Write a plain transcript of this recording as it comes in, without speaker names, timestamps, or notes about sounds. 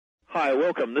Hi,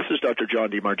 welcome. This is Dr.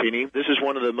 John DeMartini. This is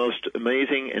one of the most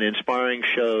amazing and inspiring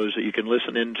shows that you can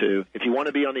listen into. If you want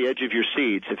to be on the edge of your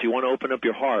seats, if you want to open up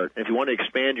your heart, if you want to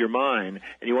expand your mind,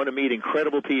 and you want to meet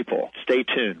incredible people, stay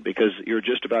tuned because you're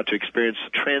just about to experience a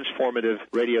transformative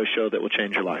radio show that will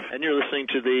change your life. And you're listening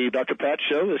to the Dr. Pat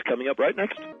Show that's coming up right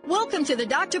next. Welcome to the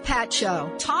Dr. Pat Show.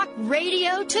 Talk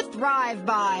radio to thrive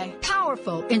by.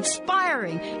 Powerful,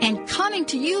 inspiring, and coming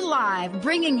to you live,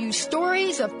 bringing you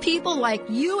stories of people like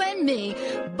you and me,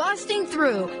 busting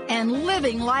through and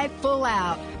living life full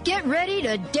out. Get ready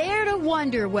to dare to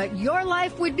wonder what your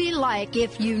life would be like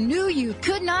if you knew you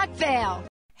could not fail.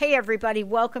 Hey everybody,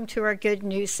 welcome to our Good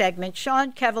News segment.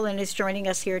 Sean Kevelin is joining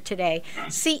us here today,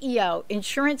 CEO,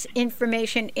 Insurance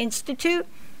Information Institute,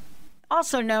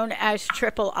 also known as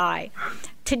Triple I.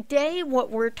 Today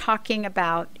what we're talking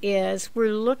about is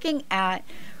we're looking at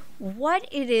what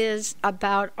it is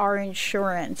about our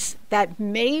insurance that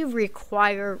may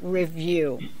require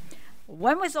review.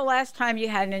 When was the last time you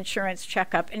had an insurance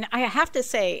checkup? And I have to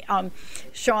say,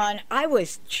 Sean, I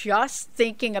was just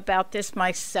thinking about this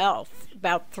myself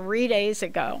about 3 days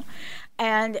ago.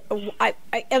 And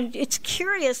it's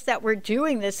curious that we're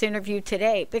doing this interview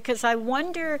today because I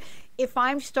wonder if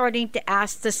I'm starting to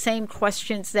ask the same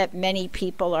questions that many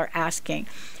people are asking.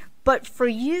 But for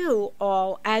you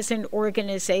all as an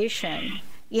organization,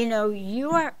 you know, you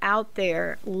are out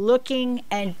there looking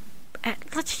and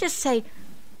let's just say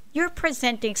you're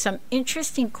presenting some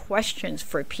interesting questions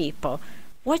for people.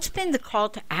 What's been the call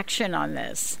to action on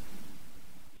this?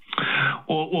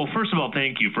 Well, first of all,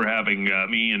 thank you for having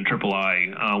me and Triple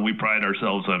I. We pride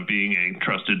ourselves on being a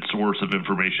trusted source of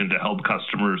information to help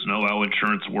customers know how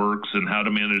insurance works and how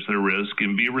to manage their risk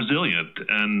and be resilient.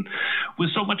 And with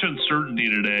so much uncertainty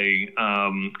today,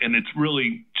 and it's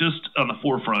really just on the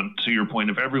forefront, to your point,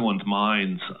 of everyone's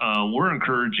minds, we're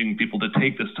encouraging people to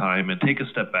take this time and take a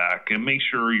step back and make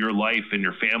sure your life and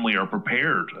your family are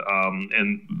prepared.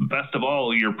 And best of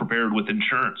all, you're prepared with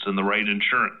insurance and the right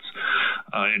insurance.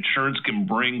 Insurance can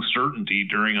bring certainty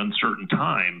during uncertain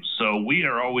times. So we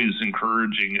are always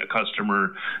encouraging a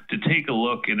customer to take a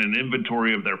look at an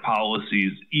inventory of their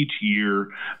policies each year,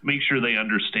 make sure they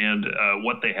understand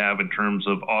what they have in terms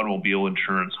of automobile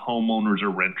insurance, homeowners or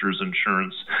renters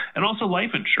insurance, and also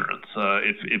life insurance.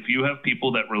 If you have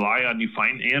people that rely on you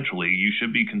financially, you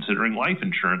should be considering life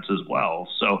insurance as well.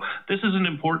 So this is an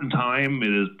important time.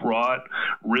 It has brought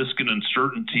risk and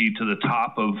uncertainty to the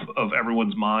top of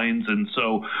everyone's minds. And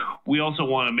so we also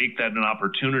want to make that an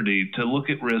opportunity to look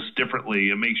at risk differently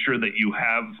and make sure that you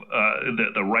have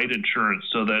the right insurance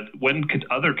so that when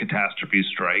other catastrophes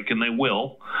strike, and they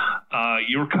will,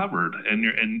 you're covered and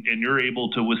you're able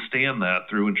to withstand that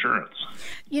through insurance.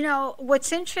 You know,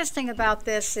 what's interesting about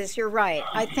this is you're right.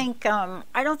 I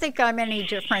don't think I'm any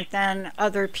different than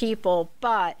other people,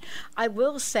 but I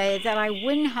will say that I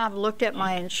wouldn't have looked at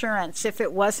my insurance if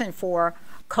it wasn't for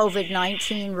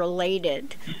COVID-19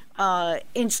 related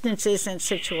instances and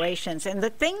situations. And the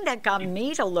thing that got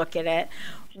me to look at it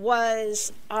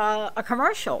was a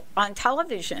commercial on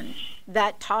television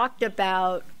that talked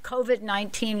about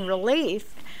COVID-19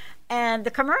 relief. And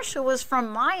the commercial was from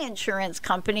my insurance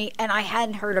company, and I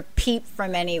hadn't heard a peep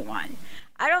from anyone.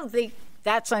 I don't think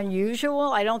that's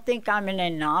unusual. I don't think I'm an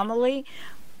anomaly.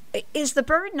 Is the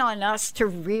burden on us to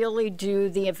really do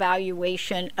the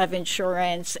evaluation of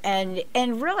insurance and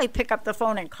really pick up the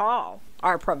phone and call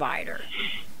our provider?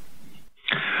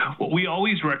 Well, we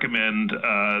always recommend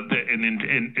that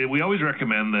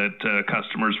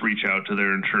customers reach out to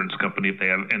their insurance company if they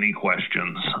have any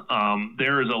questions.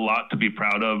 There is a lot to be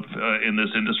proud of in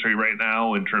this industry right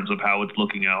now in terms of how it's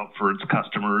looking out for its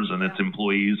customers and its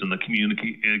employees and the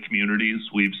communities.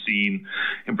 We've seen,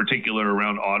 in particular,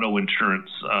 around auto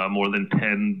insurance, more than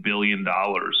 $10 billion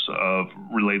of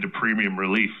related premium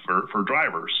relief for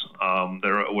drivers.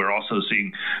 We're also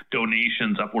seeing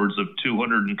donations upwards of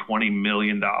 $220 million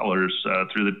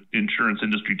through the Insurance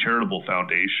Industry Charitable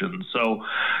Foundation. So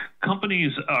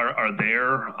companies are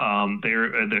there.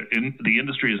 The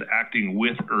industry is acting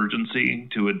with urgency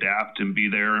to adapt and be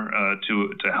there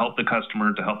to help the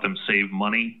customer, to help them save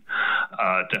money,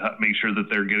 to make sure that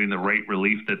they're getting the right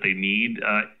relief that they need.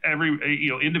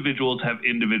 Individuals have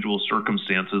individual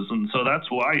circumstances, and so that's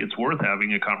why it's worth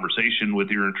having a conversation with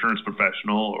your insurance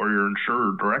professional or your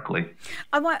insurer directly.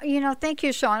 Thank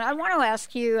you, Sean. I want to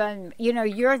ask you, and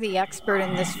you're the expert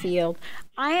in this field.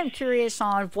 I am curious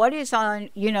on what is on,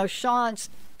 Sean's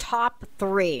top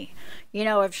three.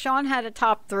 If Sean had a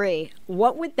top three,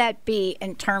 what would that be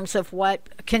in terms of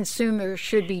what consumers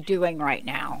should be doing right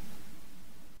now?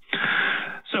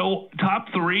 So So top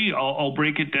three, I'll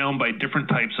break it down by different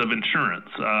types of insurance.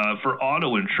 For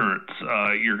auto insurance,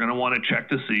 you're going to want to check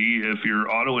to see if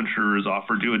your auto insurer has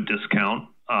offered you a discount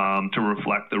to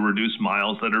reflect the reduced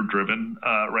miles that are driven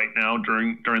right now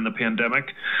during the pandemic.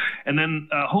 And then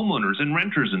homeowners and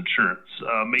renters insurance,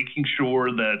 making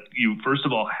sure that you, first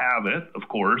of all, have it, of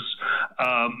course.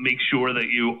 Make sure that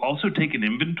you also take an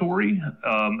inventory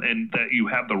and that you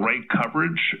have the right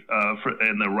coverage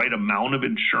and the right amount of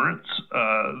insurance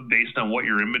based on what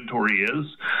your inventory is.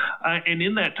 And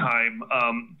in that time,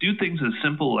 do things as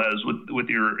simple as with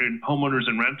your homeowners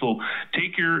and rental,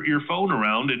 take your phone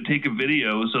around and take a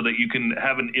video so that you can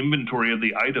have an inventory of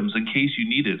the items in case you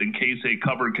need it, in case a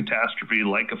covered catastrophe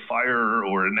like a fire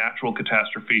or a natural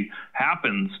catastrophe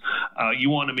happens. You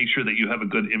want to make sure that you have a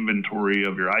good inventory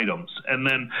of your items. And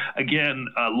then again,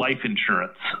 life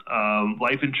insurance.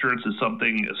 Life insurance is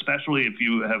something, especially if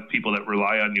you have people that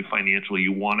rely on you financially,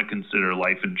 you want to consider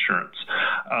life insurance.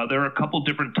 There are a couple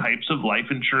different types of life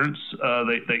insurance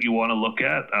that you want to look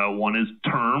at. One is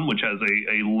term, which has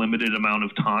a limited amount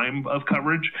of time of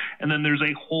coverage, and then there's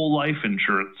a whole life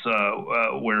insurance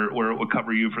where it will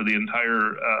cover you for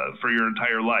your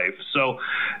entire life. So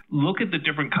look at the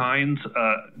different kinds.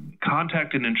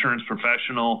 Contact an insurance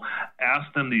professional.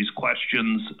 Ask them these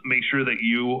questions. Make sure that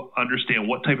you understand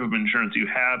what type of insurance you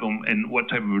have and what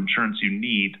type of insurance you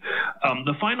need.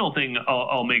 The final thing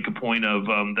I'll make a point of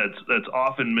that's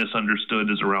often misunderstood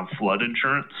is around flood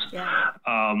insurance. Yeah.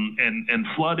 And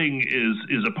flooding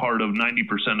is a part of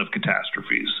 90% of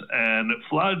catastrophes. And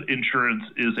flood insurance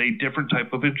is a different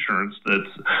type of insurance that's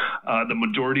the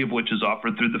majority of which is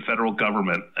offered through the federal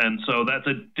government. And so that's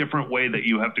a different way that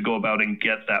you have to go about and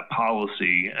get that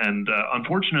policy. And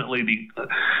unfortunately,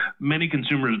 many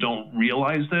consumers don't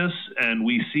realize this, and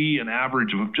we see an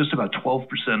average of just about 12%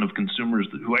 of consumers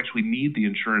who actually need the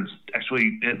insurance.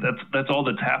 Actually, that's all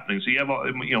that's happening. So you have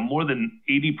more than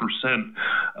 80%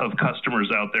 of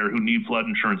customers out there who need flood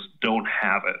insurance don't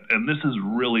have it. And this is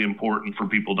really important for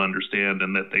people to understand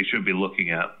and that they should be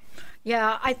looking at.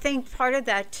 Yeah, I think part of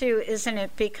that too, isn't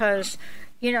it? Because,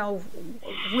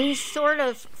 we sort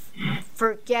of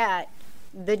forget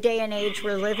the day and age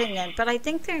we're living in. But I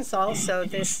think there's also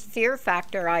this fear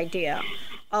factor idea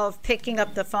of picking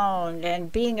up the phone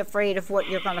and being afraid of what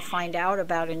you're going to find out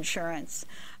about insurance.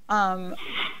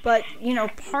 But,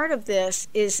 part of this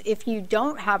is if you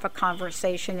don't have a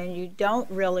conversation and you don't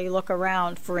really look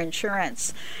around for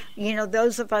insurance,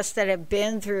 those of us that have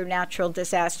been through natural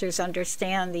disasters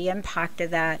understand the impact of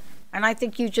that. And I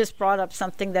think you just brought up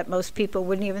something that most people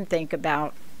wouldn't even think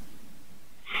about.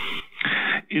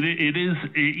 It is,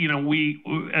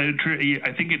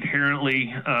 I think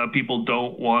inherently people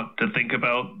don't want to think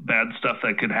about bad stuff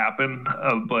that could happen,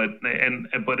 but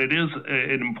it is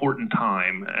an important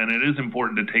time, and it is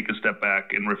important to take a step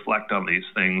back and reflect on these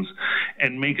things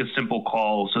and make a simple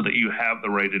call so that you have the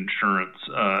right insurance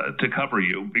to cover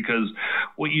you. Because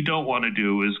what you don't want to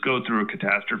do is go through a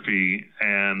catastrophe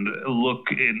and look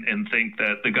and think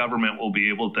that the government will be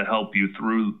able to help you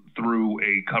through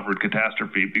a covered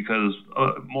catastrophe, because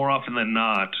more often than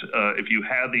not, if you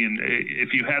had the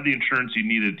insurance you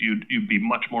needed, you'd be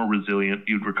much more resilient.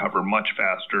 You'd recover much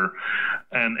faster,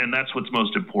 and that's what's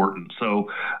most important. So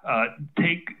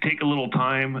take a little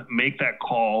time, make that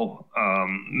call,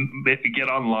 get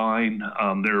online.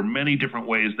 There are many different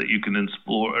ways that you can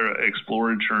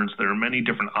explore insurance. There are many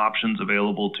different options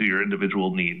available to your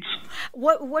individual needs.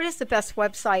 What is the best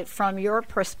website from your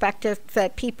perspective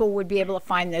that people would be able to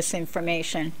find this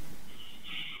information?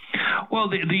 Well,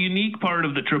 the unique part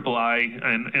of the III,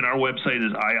 and our website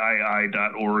is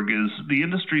iii.org, is the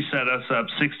industry set us up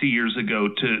 60 years ago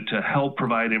to help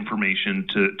provide information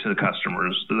to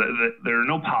customers. There are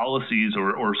no policies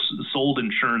or sold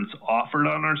insurance offered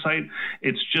on our site.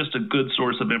 It's just a good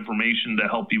source of information to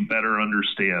help you better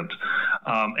understand.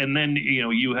 And then,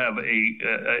 you have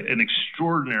an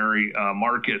extraordinary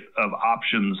market of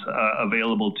options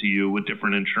available to you with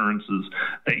different insurances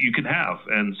that you can have.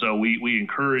 And so we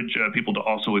encourage people to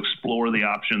also explore the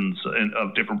options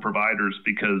of different providers,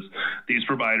 because these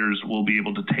providers will be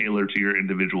able to tailor to your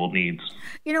individual needs.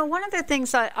 One of the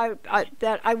things that I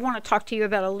want to talk to you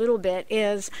about a little bit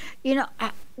is,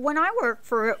 when I worked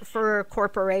for a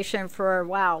corporation for,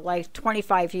 like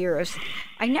 25 years,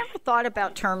 I never thought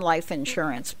about term life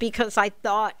insurance because I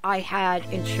thought I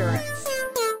had insurance.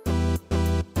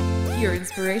 Your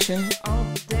inspiration all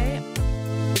day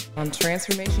on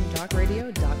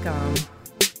TransformationTalkRadio.com.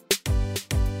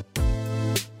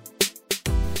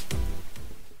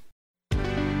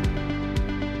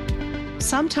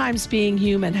 Sometimes being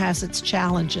human has its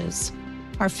challenges.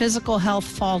 Our physical health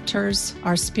falters,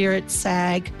 our spirits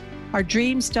sag, our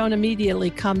dreams don't immediately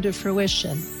come to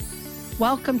fruition.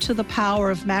 Welcome to the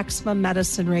power of Maximum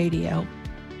Medicine Radio.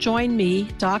 Join me,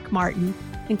 Doc Martin,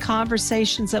 in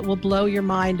conversations that will blow your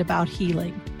mind about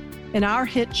healing. In our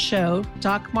hit show,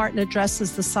 Doc Martin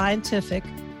addresses the scientific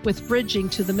with bridging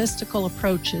to the mystical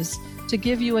approaches to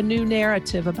give you a new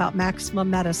narrative about maximum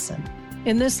medicine.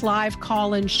 In this live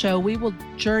call-in show, we will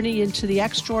journey into the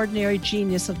extraordinary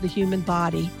genius of the human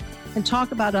body and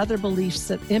talk about other beliefs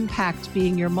that impact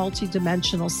being your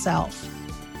multidimensional self.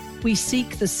 We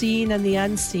seek the seen and the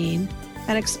unseen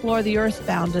and explore the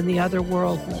earthbound and the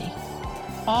otherworldly,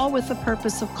 all with the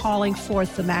purpose of calling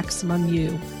forth the maximum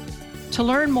you. To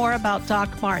learn more about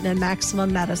Doc Martin and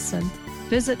Maximum Medicine,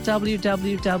 visit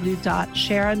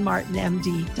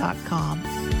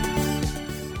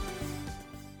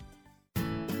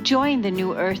www.sharonmartinmd.com. Join the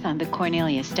New Earth on the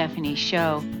Cornelia Stephanie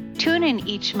Show. Tune in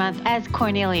each month as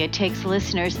Cornelia takes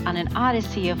listeners on an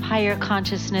odyssey of higher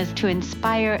consciousness to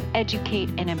inspire, educate,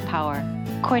 and empower.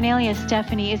 Cornelia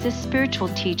Stephanie is a spiritual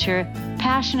teacher,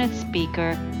 passionate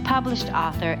speaker, published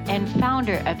author, and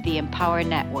founder of the Empower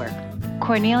Network.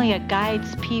 Cornelia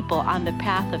guides people on the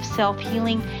path of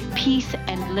self-healing, peace,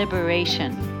 and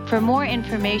liberation. For more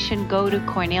information, go to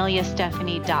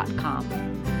corneliastephanie.com.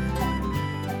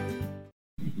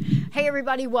 Hey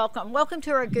everybody, welcome. Welcome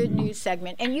to our good news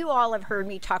segment. And you all have heard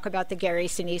me talk about the Gary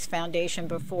Sinise Foundation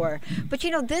before. But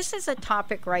this is a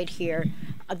topic right here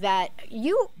that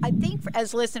I think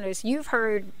as listeners, you've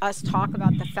heard us talk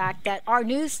about the fact that our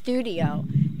new studio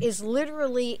is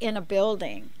literally in a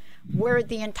building where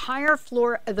the entire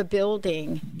floor of the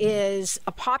building is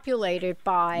populated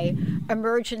by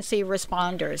emergency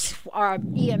responders, our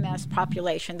EMS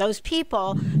population. Those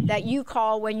people that you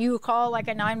call when you call like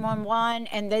a 911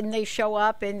 and then they show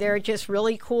up and they're just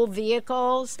really cool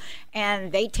vehicles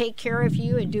and they take care of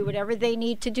you and do whatever they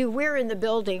need to do. We're in the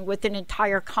building with an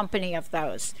entire company of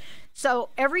those. So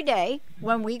every day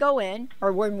when we go in,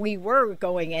 or when we were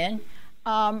going in,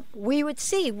 we would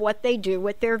see what they do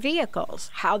with their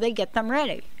vehicles, how they get them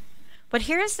ready. But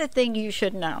here's the thing you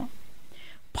should know.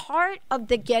 Part of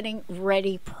the getting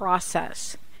ready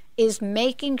process is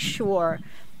making sure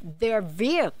their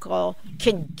vehicle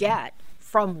can get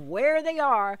from where they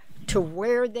are to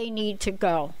where they need to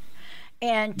go.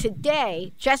 And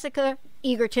today, Jessica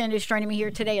Egerton is joining me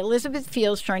here today. Elizabeth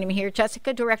Fields joining me here.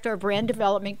 Jessica, Director of Brand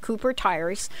Development, Cooper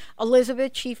Tires.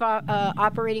 Elizabeth, Chief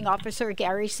Operating Officer,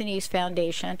 Gary Sinise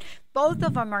Foundation. Both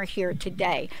of them are here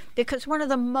today because one of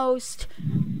the most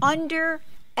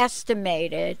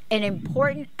underestimated and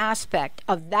important aspect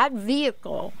of that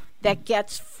vehicle that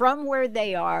gets from where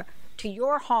they are to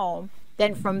your home,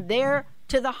 then from there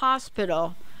to the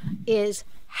hospital, is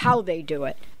how they do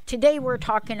it. Today we're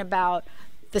talking about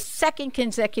the second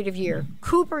consecutive year,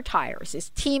 Cooper Tires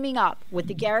is teaming up with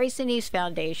the Gary Sinise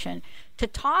Foundation to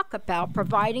talk about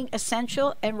providing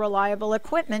essential and reliable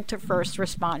equipment to first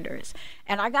responders.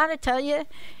 And I got to tell you,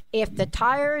 if the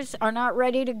tires are not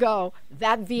ready to go,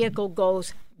 that vehicle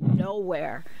goes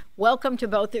nowhere. Welcome to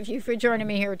both of you for joining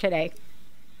me here today.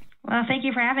 Well, thank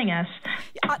you for having us.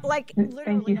 Thank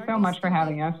you so much for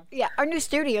having us. Yeah, our new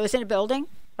studio is in a building,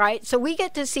 right? So we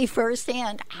get to see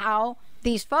firsthand how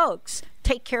these folks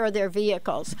take care of their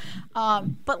vehicles.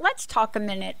 But let's talk a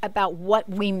minute about what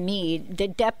we need, the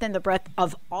depth and the breadth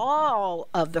of all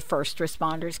of the first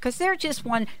responders, because they're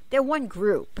one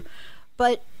group.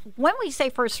 But when we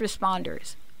say first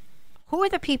responders, who are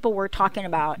the people we're talking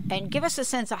about? And give us a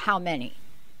sense of how many.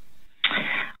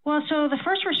 Well, so the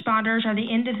first responders are the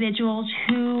individuals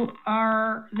who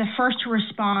are the first to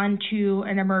respond to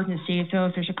an emergency. So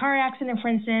if there's a car accident, for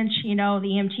instance, the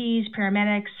EMTs,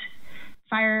 paramedics,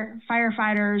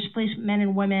 firefighters, policemen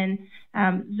and women,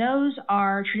 those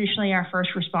are traditionally our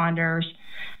first responders.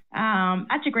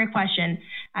 That's a great question.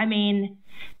 I mean,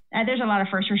 there's a lot of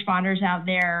first responders out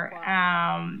there.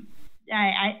 I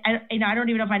don't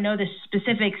even know if I know the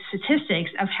specific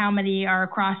statistics of how many are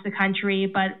across the country,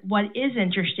 but what is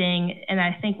interesting, and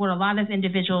I think what a lot of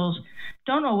individuals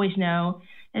don't always know,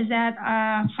 is that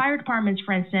fire departments,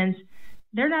 for instance,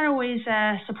 they're not always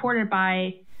supported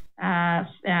by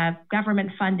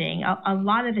government funding. A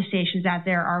lot of the stations out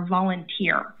there are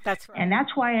volunteer. That's right. And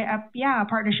that's why, a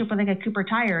partnership with like a Cooper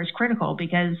Tire is critical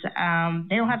because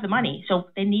they don't have the money. So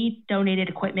they need donated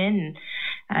equipment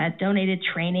and donated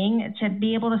training to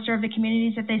be able to serve the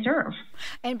communities that they serve.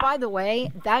 And by the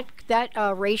way, that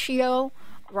ratio,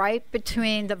 right,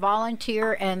 between the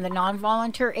volunteer and the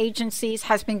non-volunteer agencies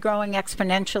has been growing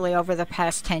exponentially over the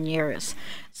past 10 years.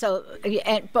 So,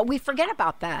 but we forget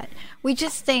about that. We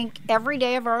just think every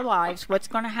day of our lives, what's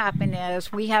going to happen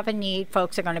is we have a need,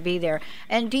 folks are going to be there.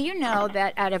 And do you know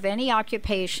that out of any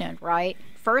occupation, right,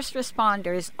 first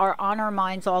responders are on our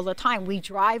minds all the time. We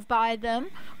drive by them,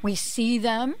 we see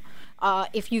them.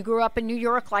 If you grew up in New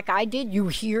York like I did, you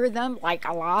hear them like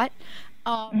a lot.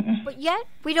 But yet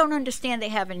we don't understand they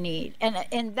have a need.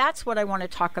 And that's what I want to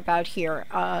talk about here,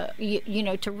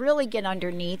 to really get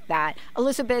underneath that.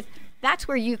 Elizabeth, that's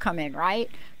where you come in, right?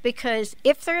 Because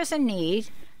if there's a need,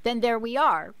 then there we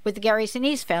are with the Gary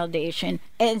Sinise Foundation.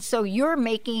 And so you're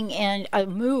making a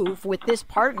move with this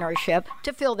partnership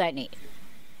to fill that need.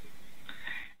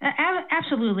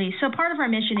 Absolutely. So part of our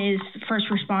mission is first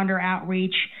responder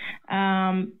outreach.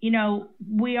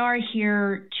 We are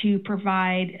here to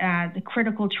provide the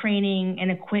critical training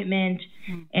and equipment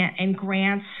and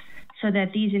grants so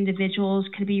that these individuals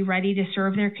could be ready to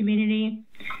serve their community.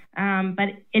 But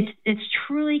it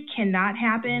truly cannot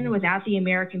happen without the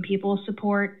American people's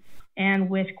support and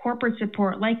with corporate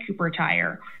support like Cooper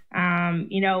Tire.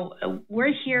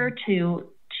 We're here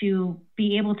to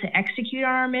be able to execute on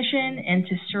our mission and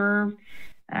to serve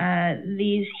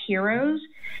these heroes,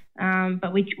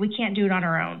 but we can't do it on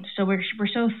our own. So we're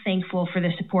so thankful for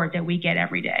the support that we get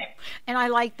every day. And I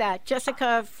like that,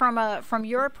 Jessica. From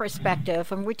your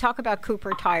perspective, when we talk about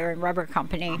Cooper Tire and Rubber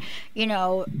Company,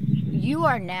 you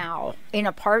are now in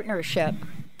a partnership.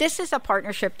 This is a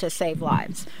partnership to save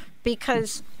lives,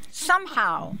 because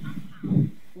somehow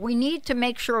we need to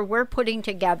make sure we're putting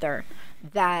together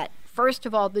that. First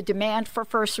of all, the demand for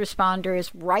first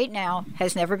responders right now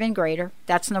has never been greater.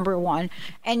 That's number one.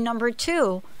 And number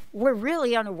two, we're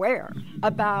really unaware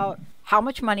about how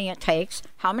much money it takes,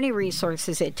 how many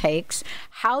resources it takes,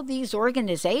 how these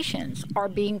organizations are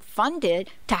being funded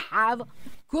to have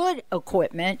good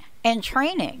equipment and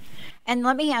training. And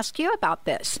let me ask you about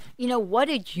this. What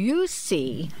did you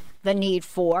see the need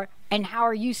for, and how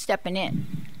are you stepping in?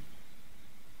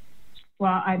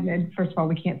 Well, first of all,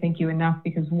 we can't thank you enough,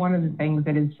 because one of the things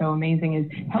that is so amazing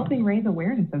is helping raise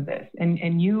awareness of this.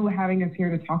 And you having us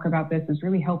here to talk about this is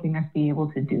really helping us be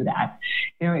able to do that.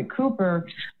 At Cooper,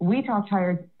 we talk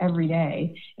tires every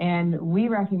day, and we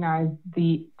recognize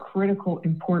the critical,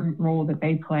 important role that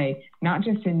they play, not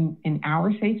just in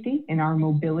our safety, in our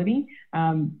mobility,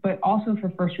 but also for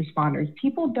first responders.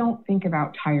 People don't think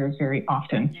about tires very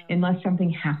often unless something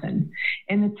happens.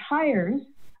 And the tires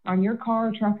on your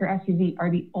car, truck, or SUV are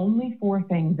the only 4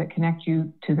 things that connect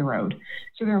you to the road.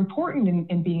 So they're important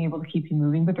in being able to keep you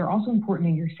moving, but they're also important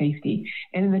in your safety.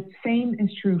 And the same is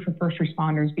true for first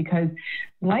responders, because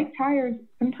like tires,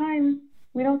 sometimes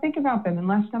we don't think about them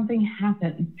unless something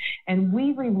happens. And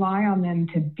we rely on them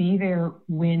to be there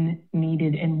when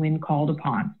needed and when called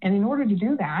upon. And in order to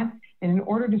do that, and in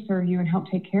order to serve you and help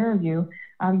take care of you,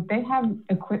 they have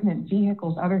equipment,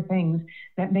 vehicles, other things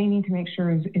that they need to make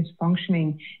sure is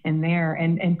functioning in there.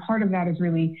 And part of that is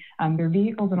really their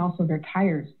vehicles and also their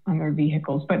tires on their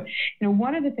vehicles. But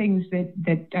one of the things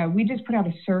that we just put out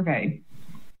a survey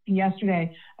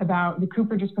yesterday about, the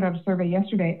Cooper just put out a survey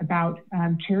yesterday about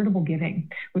charitable giving,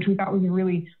 which we thought was a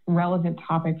really relevant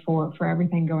topic for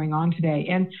everything going on today.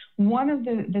 And one of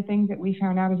the things that we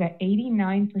found out is that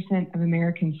 89% of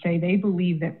Americans say they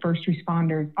believe that first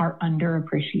responders are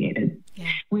underappreciated,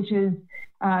 which is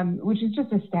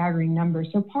just a staggering number.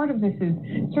 So part of this is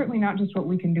certainly not just what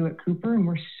we can do at Cooper, and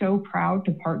we're so proud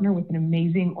to partner with an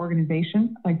amazing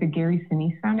organization like the Gary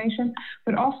Sinise Foundation,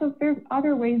 but also there's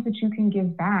other ways that you can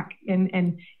give back.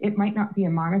 And it might not be a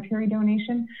monetary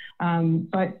donation,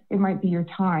 but it might be your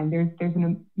time. There's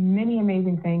many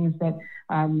amazing things that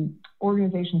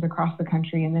organizations across the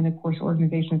country, and then of course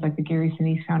organizations like the Gary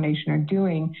Sinise Foundation, are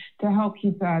doing to help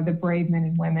keep the brave men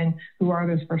and women who are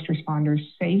those first responders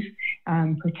safe,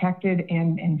 protected,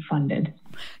 and funded.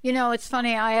 It's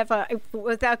funny.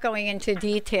 Without going into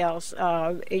details,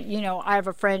 I have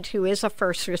a friend who is a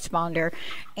first responder,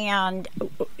 and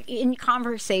in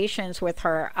conversations with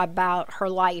her about her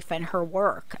life and her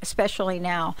work, especially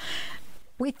now,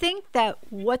 we think that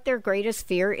what their greatest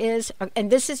fear is,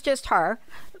 and this is just her,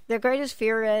 their greatest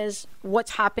fear is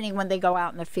what's happening when they go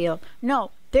out in the field.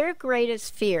 No, their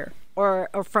greatest fear, or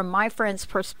from my friend's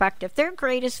perspective, their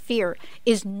greatest fear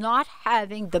is not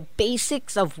having the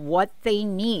basics of what they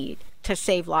need to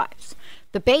save lives.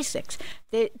 The basics.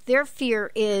 Their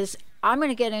fear is, I'm going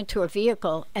to get into a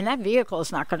vehicle and that vehicle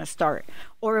is not going to start.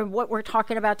 Or what we're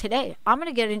talking about today, I'm going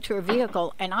to get into a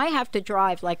vehicle and I have to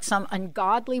drive like some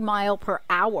ungodly mile per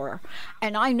hour,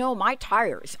 and I know my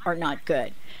tires are not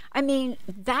good. I mean,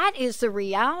 that is the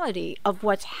reality of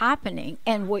what's happening.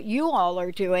 And what you all are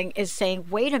doing is saying,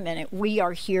 wait a minute, we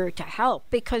are here to help.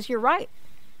 Because you're right.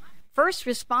 First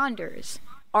responders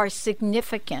are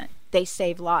significant. They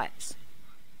save lives.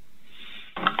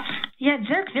 Yeah,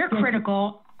 they're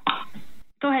critical.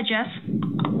 Go ahead, Jess.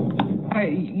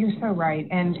 You're so right.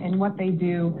 And what they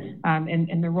do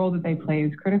and the role that they play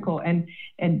is critical. And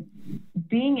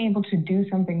being able to do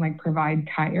something like provide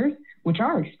tires, which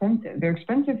are expensive. They're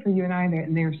expensive for you and I,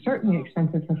 and they're certainly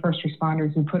expensive for first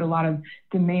responders who put a lot of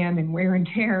demand and wear and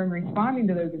tear in responding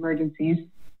to those emergencies.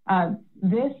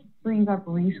 This frees up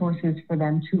resources for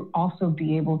them to also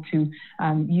be able to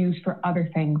use for other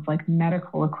things like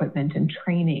medical equipment and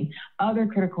training, other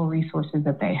critical resources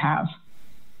that they have.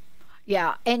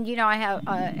 Yeah, and I have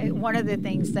one of the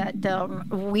things that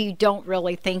we don't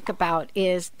really think about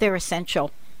is they're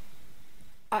essential.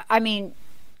 I mean,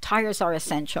 tires are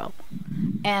essential,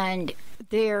 and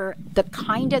they're the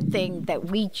kind of thing that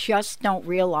we just don't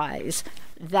realize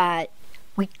that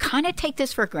we kind of take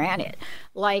this for granted.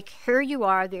 Like, here you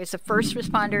are, there's a first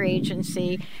responder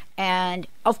agency, and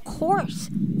of course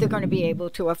they're going to be able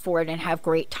to afford and have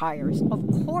great tires.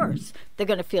 Of course they're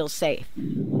going to feel safe.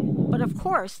 But of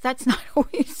course, that's not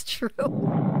always true.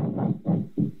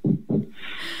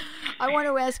 I want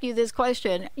to ask you this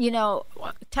question.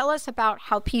 Tell us about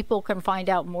how people can find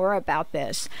out more about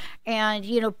this. And,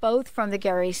 both from the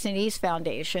Gary Sinise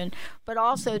Foundation, but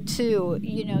also, too,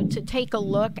 to take a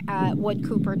look at what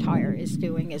Cooper Tire is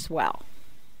doing as well.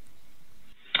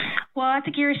 Well, at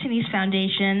the Gary Sinise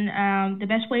Foundation, the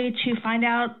best way to find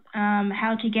out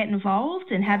how to get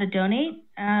involved and how to donate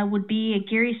would be at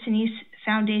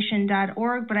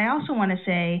GarySiniseFoundation.org. But I also want to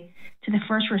say to the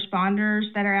first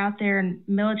responders that are out there and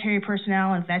military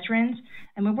personnel and veterans,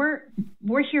 I mean, we're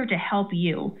here to help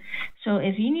you. So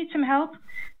if you need some help,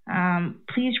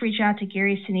 please reach out to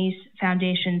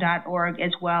GarySiniseFoundation.org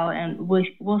as well, and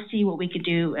we'll see what we could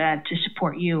do to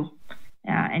support you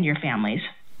and your families.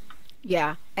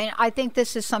 Yeah, and I think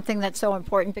this is something that's so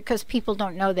important because people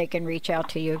don't know they can reach out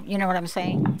to you. You know what I'm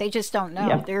saying? They just don't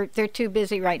know. Yeah. They're too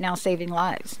busy right now saving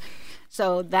lives.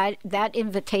 So that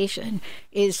invitation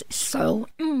is so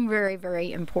very,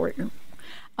 very important.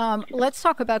 Let's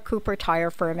talk about Cooper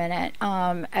Tire for a minute,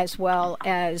 as well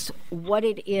as what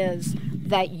it is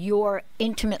that you're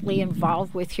intimately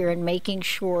involved with here in making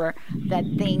sure that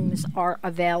things are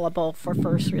available for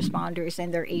first responders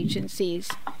and their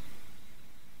agencies.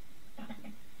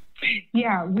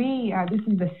 Yeah, this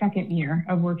is the second year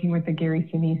of working with the Gary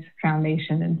Sinise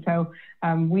Foundation. And so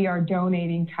we are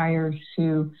donating tires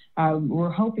to, we're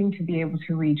hoping to be able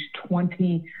to reach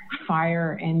 20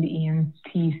 fire and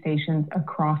EMT stations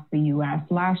across the U.S.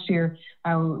 Last year,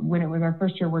 when it was our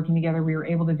first year working together, we were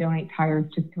able to donate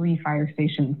tires to 3 fire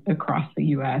stations across the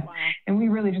U.S. Wow. And we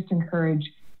really just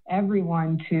encourage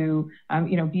everyone to,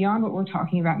 beyond what we're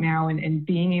talking about now and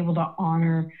being able to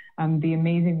honor the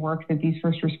amazing work that these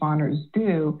first responders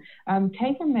do,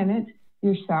 take a minute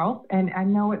yourself. And I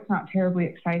know it's not terribly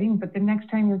exciting, but the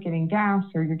next time you're getting gas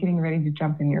or you're getting ready to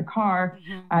jump in your car,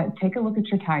 take a look at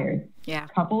your tires. Yeah. A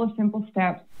couple of simple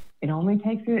steps. It only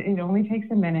takes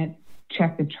a minute.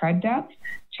 Check the tread depth,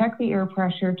 check the air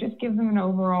pressure, just give them an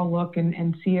overall look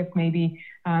and see if maybe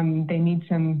they need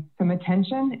some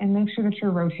attention, and make sure that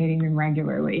you're rotating them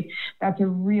regularly. That's a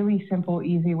really simple,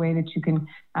 easy way that you can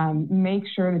make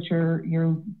sure that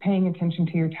you're paying attention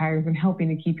to your tires and helping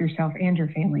to keep yourself and your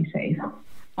family safe.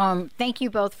 Thank you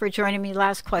both for joining me.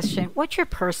 Last question. What's your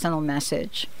personal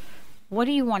message? What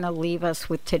do you want to leave us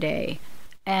with today?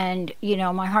 And,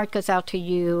 my heart goes out to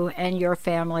you and your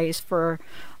families for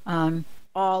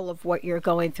all of what you're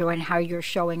going through and how you're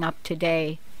showing up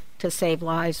today to save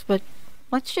lives. But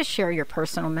let's just share your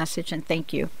personal message and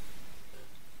thank you.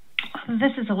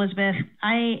 This is Elizabeth.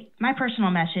 My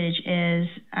personal message is,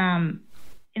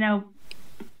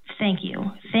 thank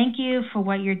you. Thank you for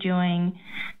what you're doing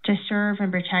to serve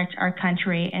and protect our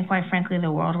country and, quite frankly,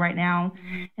 the world right now.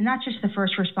 And not just the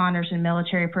first responders and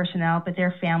military personnel, but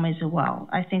their families as well.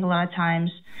 I think a lot of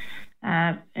times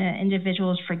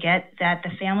individuals forget that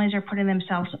the families are putting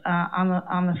themselves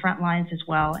on the front lines as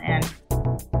well. And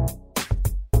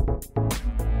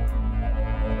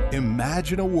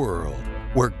imagine a world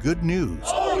where good news,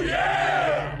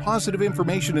 positive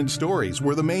information and stories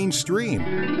were the mainstream.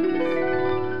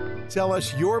 Tell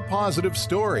us your positive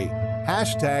story.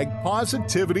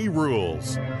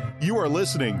 #PositivityRules. You are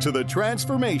listening to the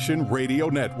Transformation Radio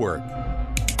Network.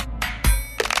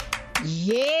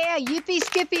 Yeah, yippee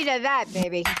skippy to that,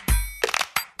 baby.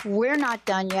 We're not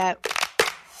done yet.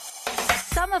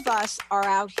 Some of us are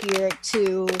out here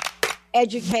to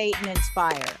educate and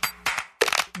inspire.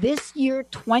 This year,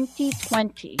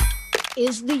 2020,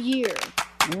 is the year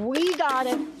we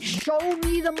gotta show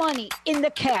me the money in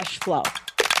the cash flow.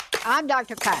 I'm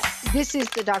Dr. Pat. This is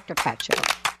the Dr. Pat Show.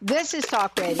 This is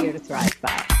Talk Radio to Thrive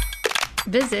By.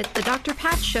 Visit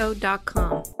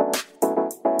thedrpatshow.com.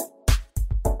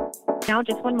 Now,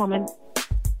 just one moment.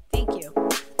 Thank you.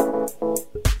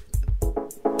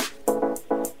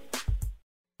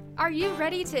 Are you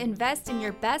ready to invest in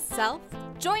your best self?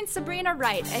 Join Sabrina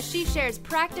Wright as she shares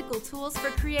practical tools for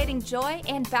creating joy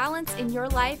and balance in your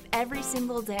life every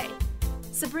single day.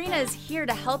 Sabrina is here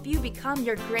to help you become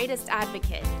your greatest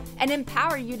advocate and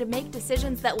empower you to make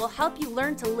decisions that will help you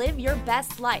learn to live your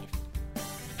best life.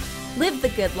 Live the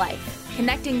good life,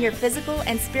 connecting your physical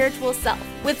and spiritual self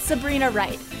with Sabrina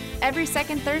Wright. Every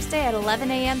second Thursday at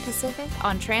 11 a.m. Pacific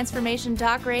on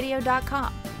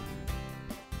TransformationTalkRadio.com.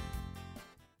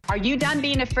 Are you done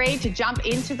being afraid to jump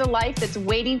into the life that's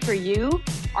waiting for you?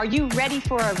 Are you ready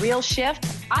for a real shift?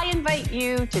 I invite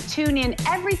you to tune in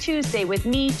every Tuesday with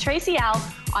me, Tracy L.,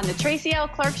 on the Tracy L.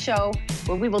 Clark Show,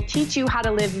 where we will teach you how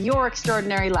to live your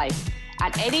extraordinary life.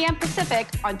 At 8 a.m. Pacific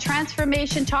on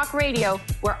Transformation Talk Radio,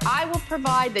 where I will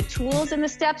provide the tools and the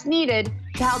steps needed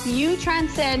to help you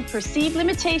transcend perceived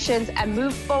limitations and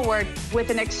move forward with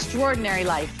an extraordinary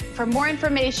life. For more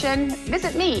information,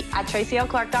 visit me at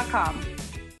tracylclark.com.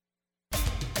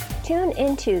 Tune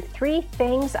into 3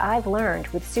 Things I've Learned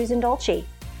with Susan Dolce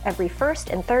every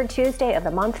first and third Tuesday of the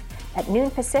month at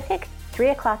noon Pacific, 3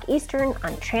 o'clock Eastern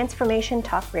on Transformation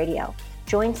Talk Radio.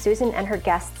 Join Susan and her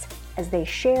guests as they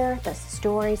share the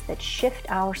stories that shift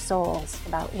our souls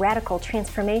about radical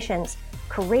transformations,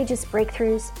 courageous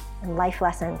breakthroughs, and life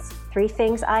lessons. 3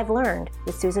 Things I've Learned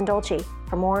with Susan Dolce.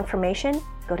 For more information,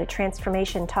 go to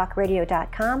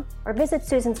TransformationTalkRadio.com or visit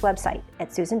Susan's website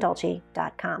at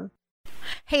susandolce.com.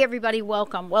 Hey everybody,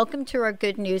 welcome. Welcome to our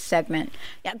Good News segment.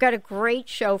 I've got a great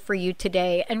show for you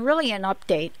today and really an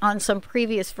update on some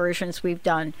previous versions we've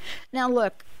done. Now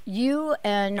look, you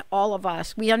and all of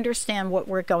us, we understand what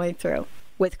we're going through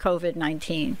with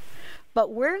COVID-19,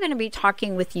 but we're going to be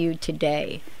talking with you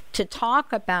today to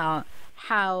talk about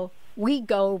how we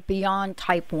go beyond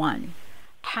type 1.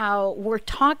 How we're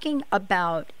talking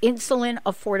about insulin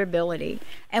affordability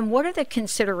and what are the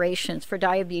considerations for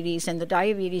diabetes and the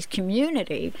diabetes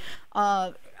community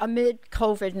amid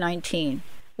COVID-19.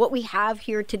 What we have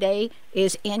here today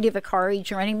is Andy Vicari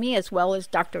joining me, as well as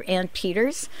Dr. Ann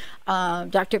Peters.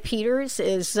 Dr. Peters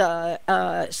is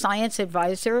a science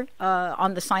advisor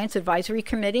on the Science Advisory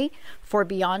Committee for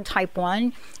Beyond Type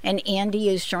 1. And Andy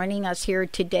is joining us here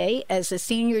today as a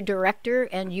senior director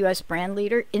and U.S. brand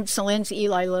leader, Insulin's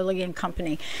Eli Lilly and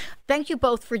Company. Thank you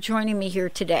both for joining me here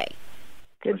today.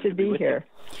 Good to be here.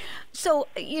 So,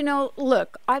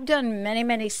 look, I've done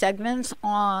many segments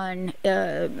on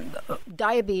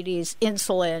diabetes,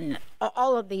 insulin,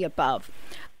 all of the above.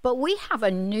 But we have a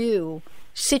new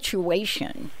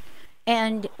situation,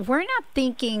 and we're not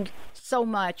thinking so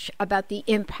much about the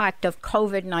impact of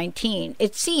COVID-19.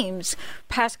 It seems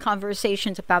past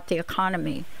conversations about the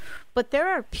economy. But there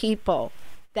are people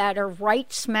that are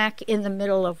right smack in the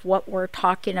middle of what we're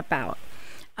talking about.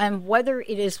 And whether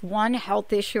it is one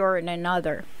health issue or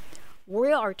another,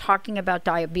 we are talking about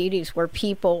diabetes, where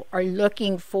people are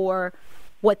looking for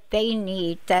what they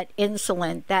need, that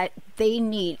insulin that they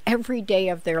need every day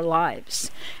of their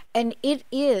lives. And it,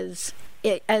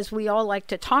 as we all like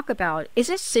to talk about, is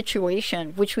a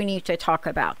situation which we need to talk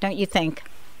about, don't you think?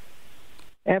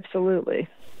 Absolutely.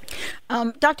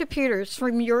 Dr. Peters,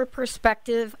 from your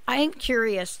perspective, I'm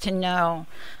curious to know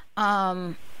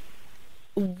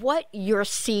what you're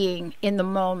seeing in the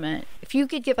moment. If you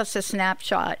could give us a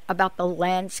snapshot about the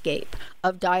landscape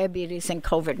of diabetes and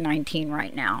COVID-19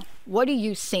 right now, what are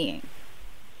you seeing?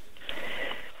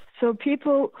 So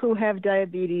people who have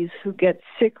diabetes who get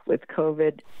sick with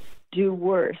COVID do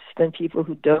worse than people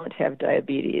who don't have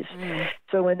diabetes.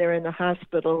 So when they're in the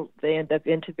hospital, they end up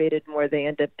intubated more, they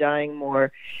end up dying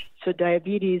more. So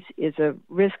diabetes is a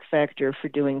risk factor for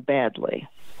doing badly.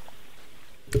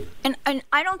 And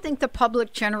I don't think the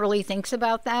public generally thinks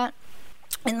about that.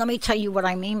 And let me tell you what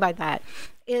I mean by that.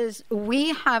 Is we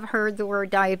have heard the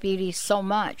word diabetes so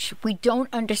much, we don't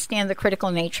understand the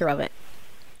critical nature of it.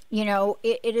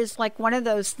 It is like one of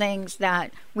those things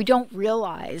that we don't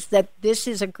realize that this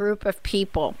is a group of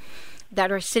people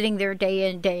that are sitting there day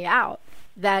in, day out,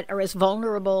 that are as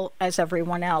vulnerable as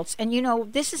everyone else. And,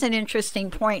 this is an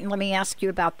interesting point, and let me ask you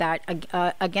about that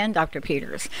again, Dr.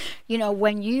 Peters.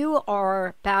 When you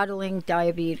are battling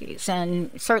diabetes,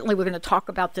 and certainly we're going to talk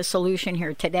about the solution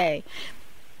here today,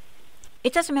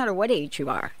 it doesn't matter what age you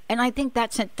are. And I think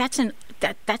that's an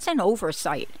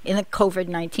oversight in the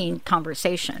COVID-19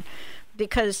 conversation,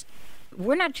 because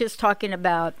we're not just talking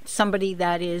about somebody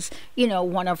that is,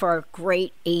 one of our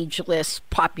great ageless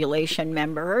population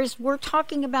members. We're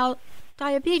talking about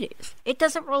diabetes. It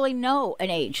doesn't really know an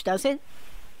age, does it?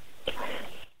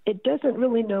 It doesn't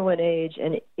really know an age,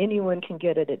 and anyone can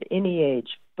get it at any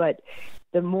age. But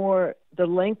the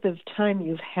length of time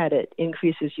you've had it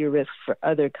increases your risk for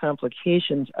other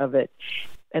complications of it.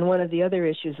 And one of the other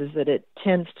issues is that it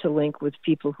tends to link with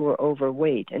people who are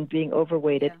overweight, and being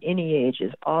overweight at any age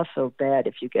is also bad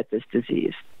if you get this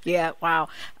disease. Yeah, wow.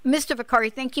 Mr. Vicari,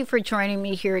 thank you for joining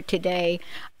me here today.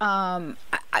 I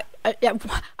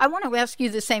want to ask you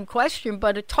the same question,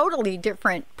 but a totally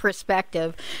different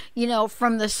perspective. You know,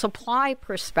 from the supply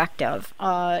perspective,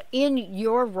 in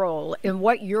your role, in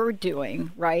what you're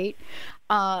doing, right,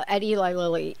 at Eli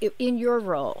Lilly, in your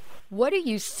role, what are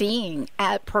you seeing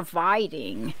at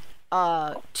providing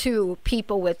to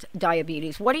people with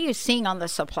diabetes? What are you seeing on the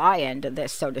supply end of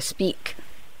this, so to speak?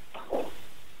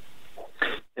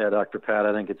 Yeah, Dr. Pat,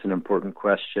 I think it's an important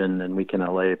question, and we can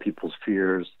allay people's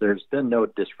fears. There's been no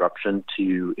disruption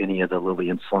to any of the Lilly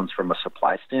insulins from a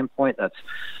supply standpoint. That's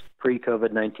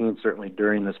pre-COVID-19, certainly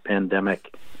during this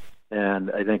pandemic. And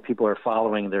I think people are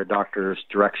following their doctor's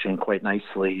direction quite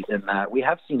nicely in that we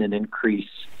have seen an increase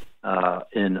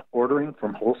in ordering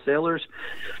from wholesalers,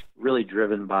 really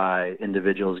driven by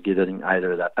individuals getting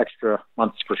either that extra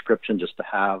month's prescription just to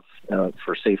have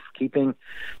for safekeeping,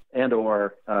 and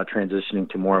or transitioning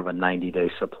to more of a 90-day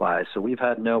supply. So we've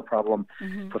had no problem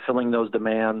fulfilling those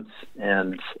demands,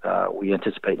 and we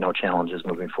anticipate no challenges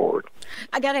moving forward.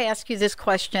 I got to ask you this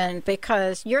question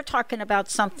because you're talking about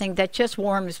something that just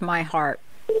warms my heart.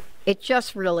 It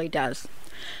just really does.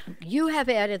 You have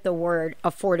added the word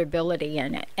affordability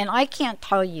in it. And I can't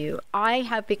tell you, I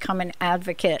have become an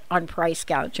advocate on price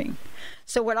gouging.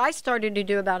 So what I started to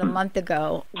do about a month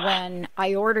ago when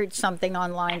I ordered something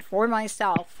online for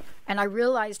myself and I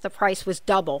realized the price was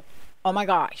double. Oh my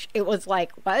gosh. It was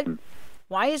like, what?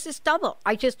 Why is this double?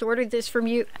 I just ordered this from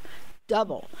you.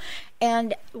 Double.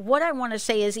 And what I want to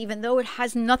say is, even though it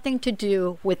has nothing to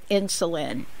do with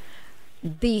insulin,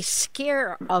 the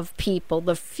scare of people,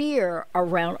 the fear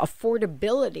around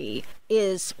affordability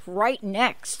is right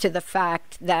next to the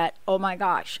fact that, oh my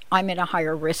gosh, I'm in a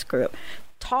higher risk group.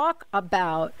 Talk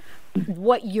about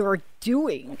what you're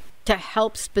doing to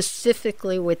help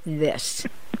specifically with this.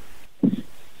 In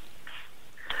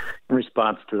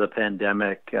response to the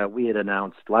pandemic, we had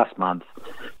announced last month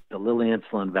the Lilly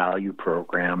Insulin Value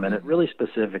Program, and it really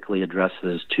specifically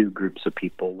addresses two groups of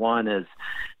people. One is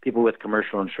people with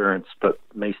commercial insurance but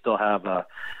may still have a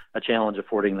challenge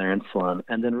affording their insulin,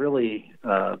 and then really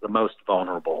the most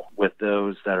vulnerable with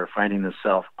those that are finding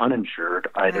themselves uninsured,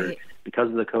 either because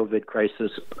of the COVID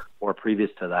crisis or previous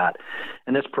to that.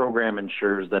 And this program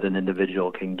ensures that an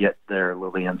individual can get their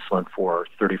Lilly insulin for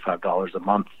 $35 a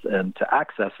month, and to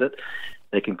access it,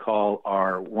 they can call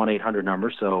our 1-800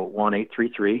 number, so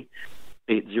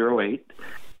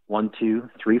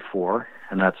 1-833-808-1234,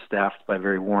 and that's staffed by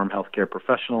very warm healthcare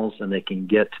professionals, and they can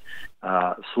get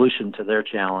a solution to their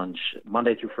challenge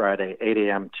Monday through Friday, 8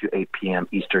 a.m. to 8 p.m.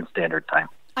 Eastern Standard Time.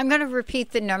 I'm going to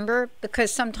repeat the number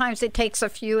because sometimes it takes a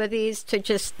few of these to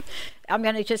just, I'm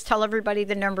going to just tell everybody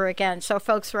the number again. So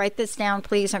folks, write this down,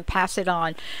 please, and pass it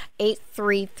on.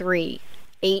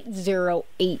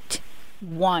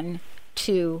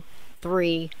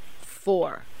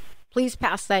 833-808-1234. Please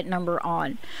pass that number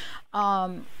on.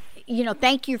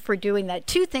 Thank you for doing that.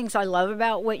 Two things I love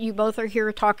about what you both are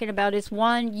here talking about is,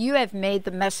 one, you have made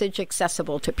the message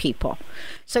accessible to people.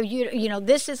 So,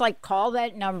 this is like, call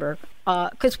that number.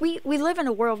 Because we live in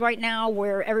a world right now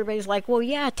where everybody's like, well,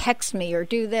 yeah, text me or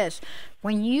do this.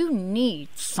 When you need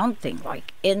something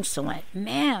like insulin,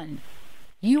 man,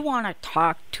 you want to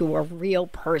talk to a real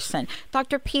person.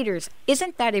 Dr. Peters,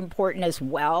 isn't that important as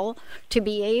well, to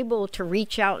be able to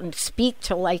reach out and speak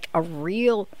to like a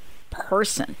real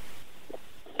person?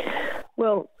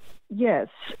 Well, yes.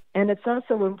 And it's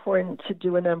also important to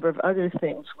do a number of other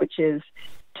things, which is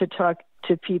to talk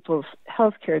to people's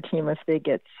healthcare team if they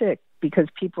get sick, because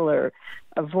people are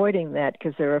avoiding that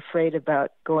because they're afraid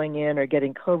about going in or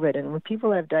getting COVID. And when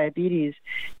people have diabetes,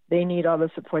 they need all the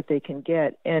support they can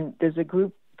get. And there's a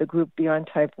group, the group Beyond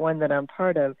Type 1 that I'm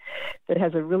part of, that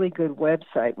has a really good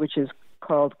website, which is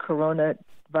called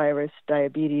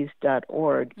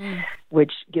coronavirusdiabetes.org,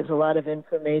 which gives a lot of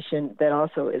information that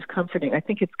also is comforting. I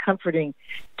think it's comforting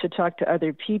to talk to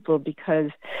other people because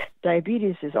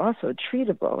diabetes is also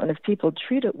treatable, and if people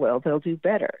treat it well, they'll do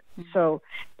better. So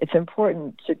it's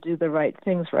important to do the right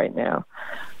things right now.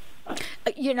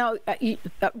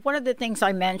 One of the things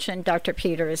I mentioned, Dr.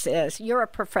 Peters, is you're a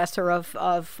professor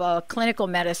of clinical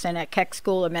medicine at Keck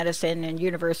School of Medicine and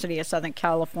University of Southern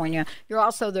California. You're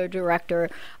also the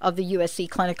director of the USC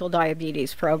Clinical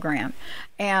Diabetes Program.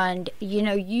 And,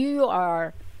 you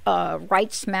are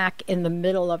right smack in the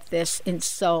middle of this in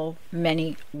so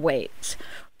many ways.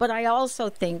 But I also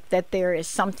think that there is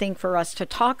something for us to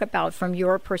talk about from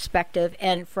your perspective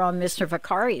and from Mr.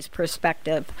 Vaccari's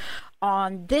perspective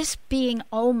on this being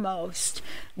almost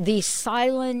the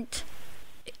silent,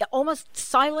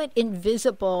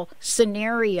 invisible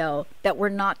scenario that we're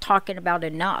not talking about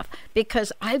enough.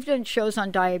 Because I've done shows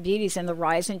on diabetes and the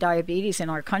rise in diabetes in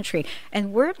our country,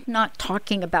 and we're not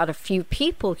talking about a few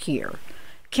people here.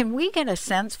 Can we get a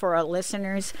sense for our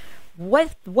listeners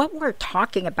what we're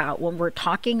talking about when we're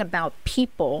talking about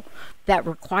people that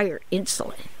require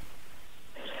insulin?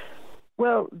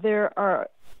 Well, there are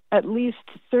at least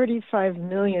 35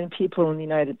 million people in the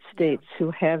United States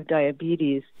who have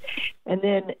diabetes. And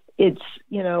then it's,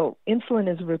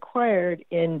 insulin is required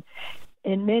in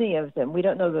many of them. We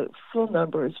don't know the full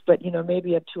numbers, but,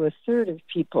 maybe up to a third of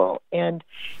people. And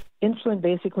insulin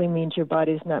basically means your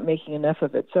body's not making enough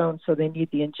of its own, so they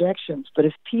need the injections. But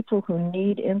if people who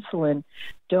need insulin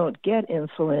don't get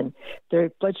insulin, their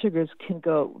blood sugars can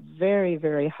go very,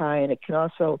 very high, and it can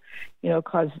also,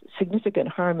 cause significant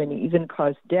harm and even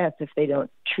cause death if they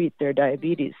don't treat their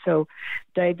diabetes. So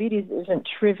diabetes isn't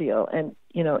trivial, and,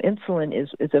 insulin is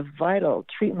a vital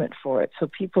treatment for it, so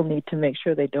people need to make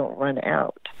sure they don't run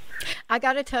out. I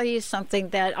got to tell you something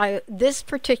that this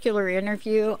particular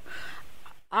interview,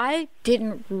 I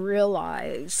didn't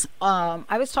realize.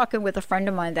 I was talking with a friend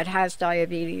of mine that has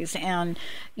diabetes, and,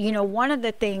 one of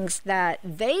the things that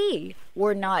they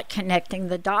were not connecting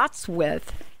the dots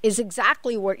with is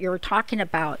exactly what you're talking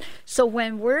about. So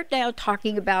when we're now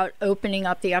talking about opening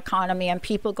up the economy and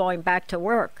people going back to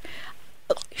work,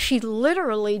 she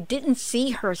literally didn't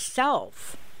see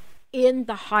herself in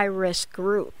the high-risk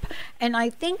group. And I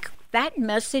think that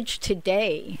message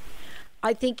today,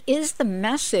 is the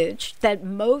message that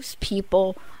most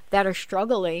people that are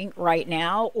struggling right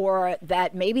now, or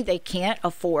that maybe they can't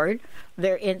afford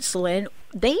their insulin,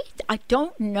 I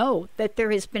don't know that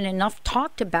there has been enough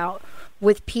talked about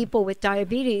with people with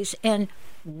diabetes and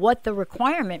what the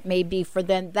requirement may be for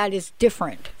them that is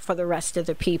different for the rest of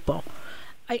the people.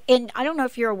 And I don't know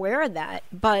if you're aware of that,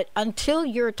 but until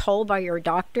you're told by your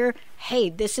doctor, hey,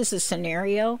 this is a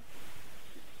scenario,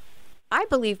 I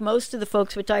believe most of the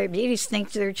folks with diabetes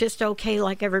think they're just okay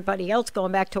like everybody else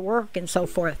going back to work and so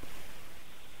forth.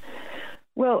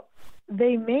 Well,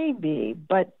 they may be,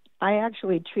 but I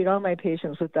actually treat all my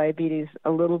patients with diabetes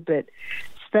a little bit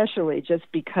specially just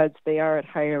because they are at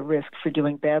higher risk for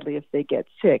doing badly if they get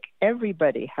sick.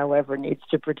 Everybody, however, needs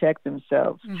to protect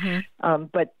themselves. Mm-hmm.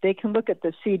 But they can look at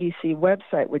the CDC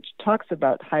website, which talks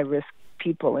about high-risk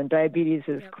people, and diabetes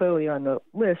is clearly on the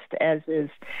list, as is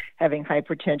having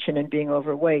hypertension and being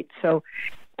overweight. So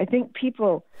I think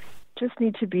people just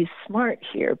need to be smart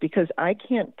here, because I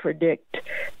can't predict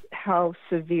how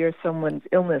severe someone's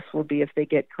illness will be if they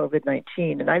get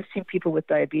COVID-19. And I've seen people with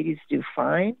diabetes do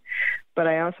fine, but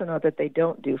I also know that they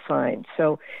don't do fine.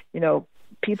 So,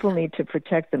 people need to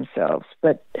protect themselves.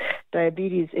 But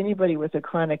diabetes, anybody with a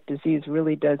chronic disease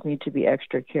really does need to be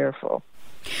extra careful.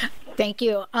 Thank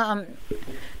you.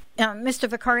 Mr.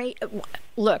 Vaccari,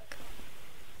 look,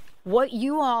 what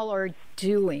you all are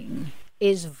doing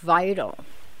is vital.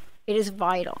 It is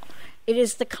vital. It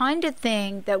is the kind of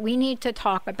thing that we need to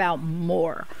talk about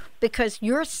more, because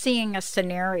you're seeing a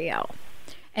scenario.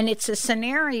 And it's a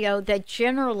scenario that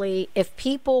generally, if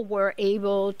people were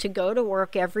able to go to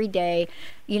work every day,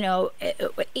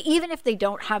 even if they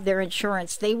don't have their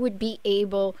insurance, they would be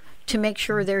able to make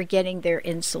sure they're getting their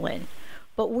insulin.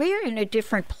 But we're in a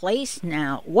different place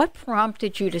now. What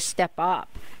prompted you to step up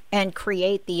and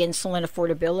create the insulin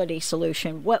affordability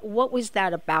solution? What was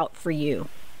that about for you?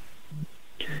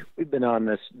 We've been on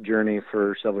this journey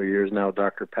for several years now,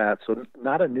 Dr. Pat, so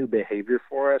not a new behavior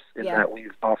for us in that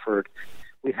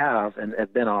we have and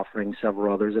have been offering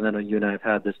several others, and I know you and I have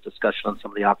had this discussion on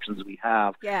some of the options we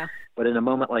have. Yeah. But in a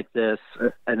moment like this,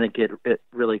 I think it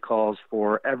really calls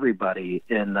for everybody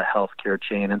in the healthcare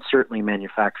chain, and certainly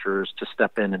manufacturers, to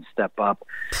step in and step up.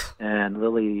 And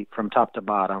Lilly, from top to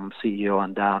bottom, CEO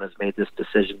on down, has made this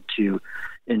decision to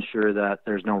ensure that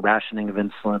there's no rationing of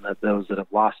insulin, that those that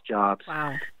have lost jobs,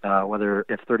 whether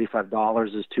if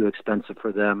 $35 is too expensive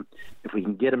for them, if we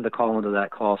can get them to call into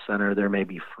that call center, there may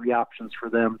be free options for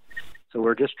them. So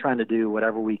we're just trying to do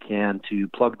whatever we can to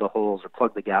plug the holes or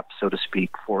plug the gaps, so to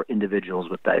speak, for individuals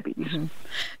with diabetes.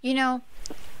 Mm-hmm.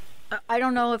 I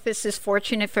don't know if this is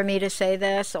fortunate for me to say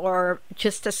this or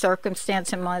just a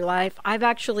circumstance in my life. I've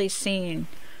actually seen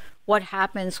what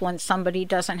happens when somebody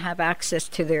doesn't have access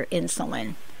to their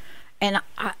insulin. And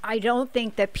I don't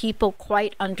think that people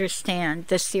quite understand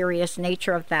the serious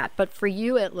nature of that. But for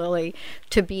you at Lilly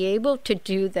to be able to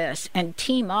do this and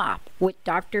team up with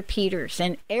Dr. Peters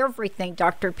and everything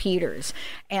Dr. Peters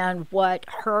and what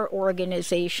her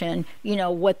organization,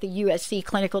 what the USC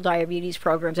Clinical Diabetes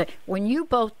Programs, when you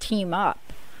both team up,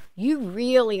 you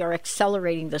really are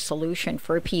accelerating the solution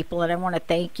for people, and I want to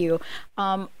thank you.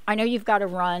 I know you've got to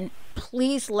run.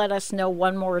 Please let us know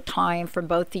one more time from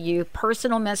both of you,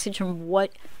 personal message and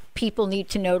what people need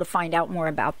to know to find out more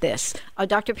about this.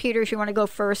 Dr. Peters, you want to go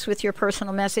first with your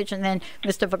personal message, and then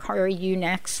Mr. Vakari, you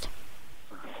next.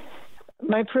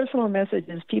 My personal message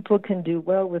is people can do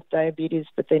well with diabetes,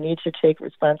 but they need to take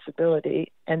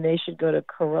responsibility, and they should go to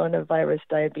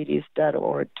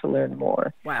coronavirusdiabetes.org to learn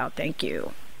more. Wow, thank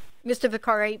you. Mr.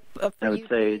 Vakari, I would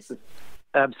say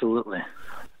absolutely.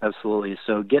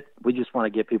 So we just want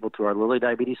to get people to our Lilly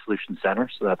Diabetes Solution Center.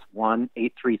 So that's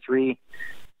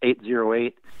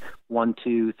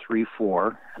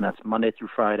 1-833-808-1234, and that's Monday through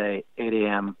Friday, 8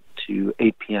 a.m. to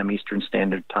 8 p.m. Eastern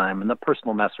Standard Time. And the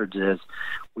personal message is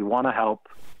we want to help.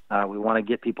 We want to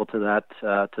get people to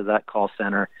that call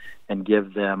center and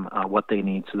give them what they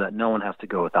need so that no one has to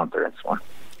go without their insulin.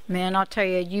 Man, I'll tell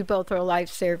you, you both are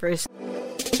lifesavers.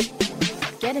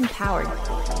 Get empowered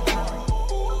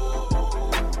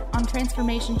on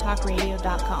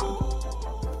TransformationTalkRadio.com.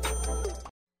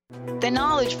 The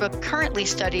Knowledge Book, currently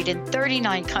studied in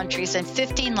 39 countries and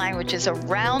 15 languages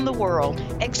around the world,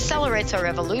 accelerates our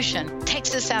evolution,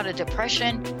 takes us out of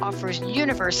depression, offers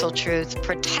universal truth,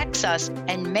 protects us,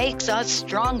 and makes us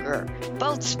stronger,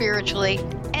 both spiritually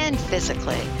and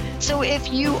physically. So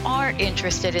if you are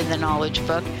interested in the Knowledge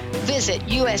Book, visit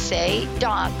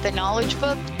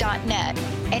usa.theknowledgebook.net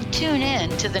and tune in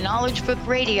to the Knowledge Book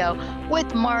Radio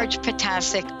with Marge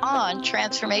Potasic on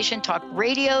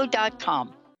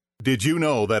TransformationTalkRadio.com. Did you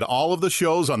know that all of the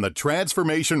shows on the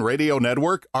Transformation Radio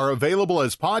Network are available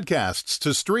as podcasts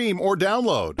to stream or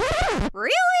download?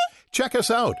 Really? Check us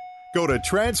out. Go to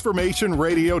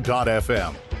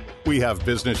transformationradio.fm. We have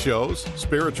business shows,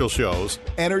 spiritual shows,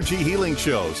 energy healing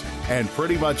shows, and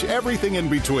pretty much everything in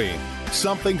between.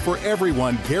 Something for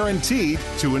everyone, guaranteed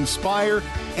to inspire,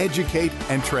 educate,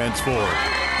 and transform.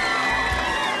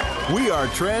 We are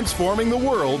transforming the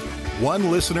world,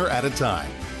 one listener at a time.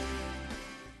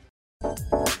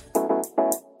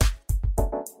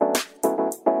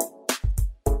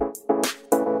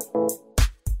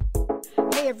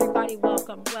 Hey everybody,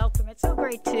 welcome. It's so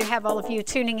great to have all of you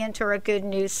tuning into our Good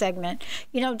News segment.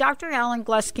 Dr. Alan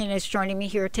Gluskin is joining me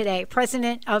here today,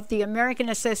 president of the American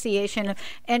Association of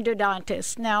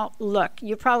Endodontists. Now, look,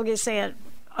 you're probably going to say,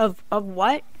 of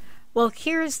what? Well,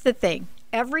 here's the thing.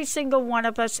 Every single one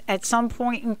of us at some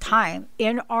point in time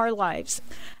in our lives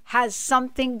has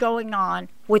something going on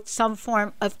with some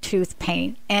form of tooth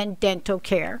pain and dental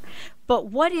care. But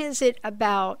what is it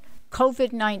about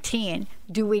COVID-19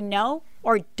 do we know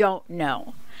or don't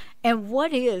know? And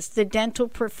what is the dental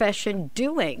profession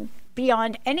doing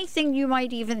beyond anything you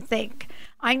might even think?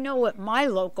 I know what my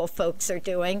local folks are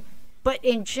doing, but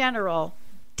in general,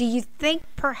 do you think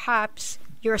perhaps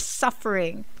you're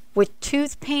suffering with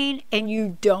tooth pain and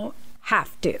you don't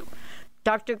have to?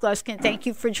 Dr. Gluskin, thank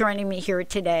you for joining me here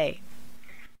today.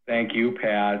 Thank you,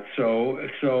 Pat. So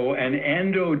an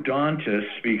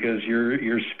endodontist, because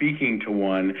you're speaking to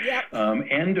one. Yep.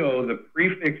 Endo, the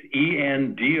prefix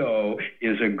endo,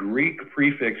 is a Greek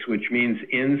prefix which means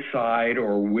inside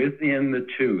or within the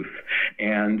tooth.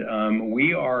 And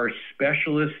we are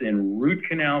specialists in root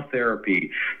canal therapy.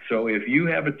 So if you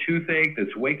have a toothache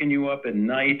that's waking you up at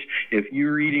night, if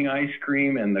you're eating ice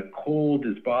cream and the cold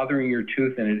is bothering your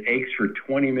tooth and it aches for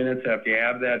 20 minutes after you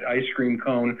have that ice cream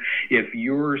cone, if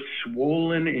you're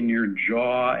swollen in your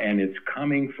jaw and it's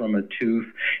coming from a tooth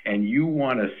and you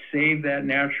want to save that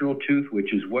natural tooth,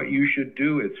 which is what you should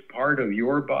do, it's part of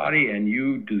your body and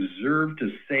you deserve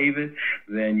to save it,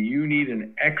 then you need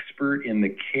an expert in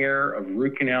the care of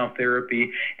root canal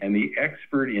therapy, and the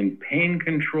expert in pain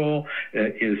control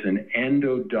is an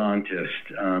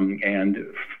endodontist. And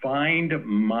Find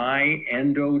My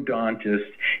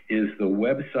Endodontist is the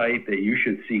website that you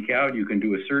should seek out. You can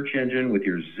do a search engine with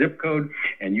your zip code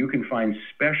and you can find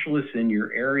specialists in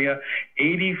your area.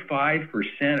 85%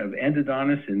 of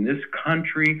endodontists in this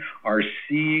country are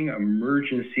seeing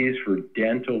emergencies for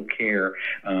dental care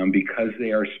because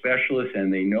they are specialists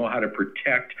and they know how to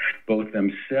protect both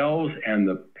themselves and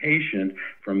the patient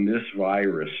from this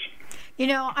virus.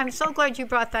 I'm so glad you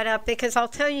brought that up because I'll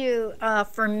tell you,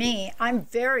 for me, I'm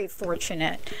very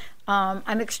fortunate.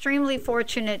 I'm extremely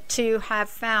fortunate to have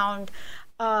found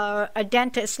a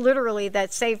dentist literally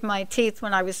that saved my teeth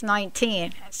when I was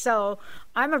 19. So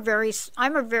I'm a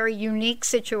very unique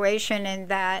situation in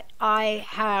that I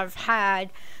have had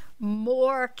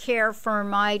more care for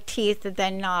my teeth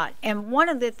than not. And one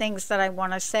of the things that I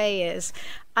want to say is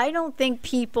I don't think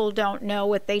people don't know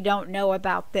what they don't know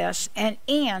about this.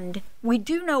 And we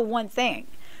do know one thing,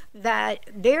 that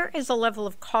there is a level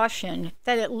of caution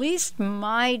that at least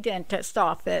my dentist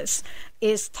office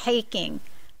is taking.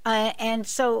 And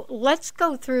so let's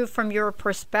go through from your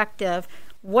perspective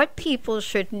what people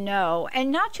should know,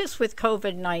 and not just with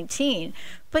COVID-19,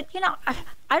 but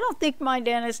I don't think my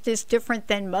dentist is different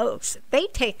than most. They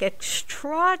take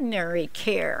extraordinary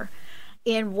care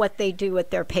in what they do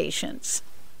with their patients.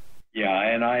 Yeah,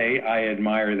 and I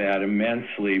admire that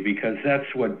immensely, because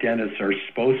that's what dentists are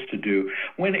supposed to do.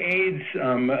 When AIDS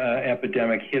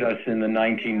epidemic hit us in the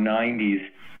 1990s,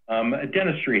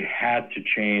 dentistry had to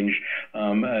change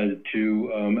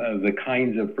to the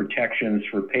kinds of protections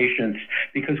for patients,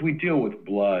 because we deal with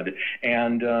blood.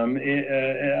 And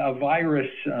a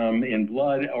virus in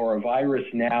blood, or a virus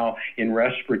now in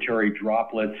respiratory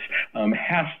droplets,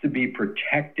 has to be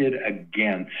protected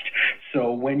against.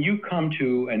 So when you come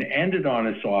to an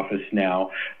endodontist office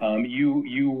now,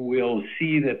 you will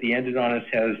see that the endodontist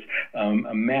has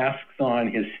masks on,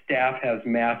 his staff has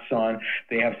masks on,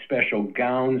 they have special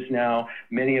gowns now.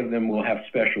 Many of them will have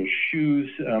special shoes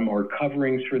or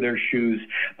coverings for their shoes.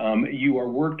 You are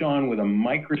worked on with a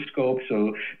microscope,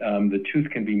 so the tooth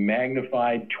can be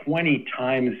magnified 20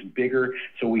 times bigger,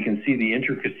 so we can see the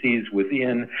intricacies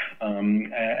within,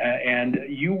 and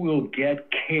you will get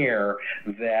care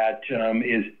that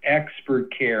is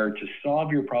expert care to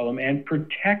solve your problem and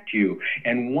protect you.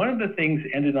 And one of the things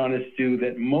endodontists do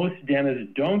that most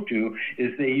dentists don't do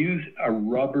is they use a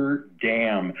rubber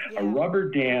dam. A rubber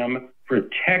dam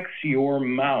protects your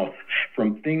mouth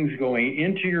from things going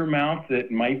into your mouth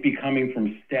that might be coming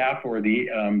from staff or the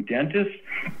dentist,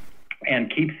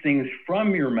 and keeps things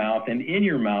from your mouth and in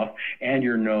your mouth and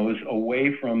your nose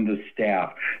away from the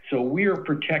staff. So we are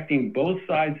protecting both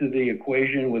sides of the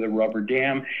equation with a rubber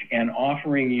dam and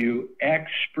offering you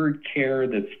expert care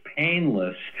that's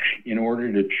painless in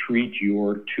order to treat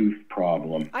your tooth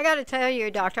problem. I got to tell you,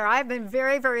 doctor, I've been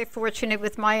very, very fortunate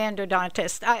with my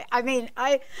endodontist.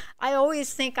 I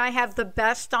always think I have the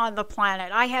best on the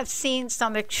planet. I have seen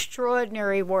some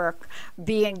extraordinary work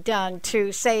being done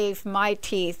to save my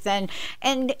teeth.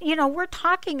 And we're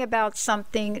talking about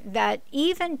something that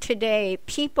even today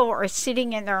people are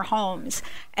sitting in their homes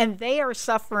and they are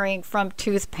suffering from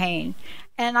tooth pain.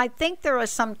 And I think there are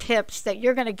some tips that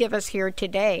you're going to give us here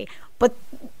today. But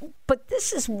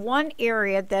this is one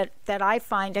area that I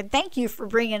find, and thank you for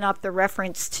bringing up the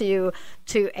reference to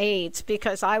AIDS,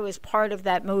 because I was part of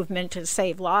that movement to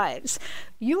save lives.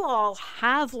 You all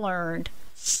have learned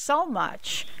so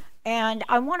much, and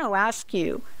I want to ask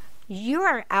you, you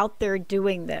are out there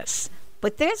doing this,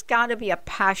 but there's got to be a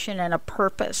passion and a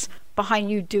purpose behind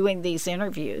you doing these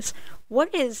interviews.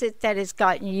 What is it that has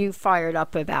gotten you fired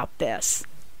up about this?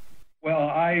 Well,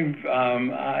 I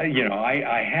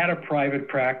had a private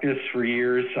practice for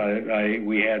years.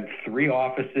 We had 3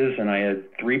 offices and I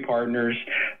had 3 partners.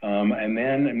 And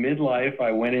then midlife,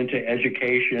 I went into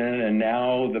education, and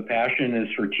now the passion is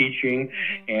for teaching.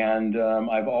 And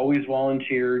I've always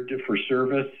volunteered for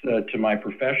service to my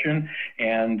profession.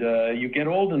 And you get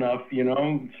old enough,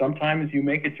 sometimes you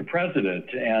make it to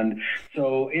president. And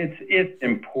so it's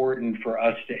important for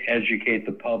us to educate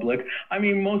the public. I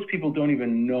mean, most people don't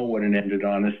even know what an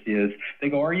endodontist is. They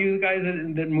go, "Are you the guy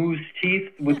that moves teeth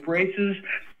with braces?"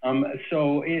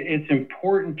 So it's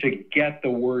important to get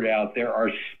the word out. There are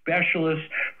specialists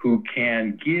who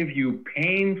can give you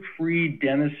pain-free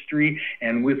dentistry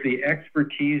and with the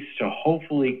expertise to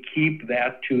hopefully keep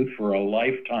that tooth for a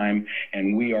lifetime,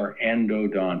 and we are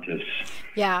endodontists.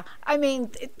 Yeah, I mean,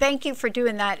 thank you for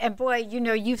doing that. And boy,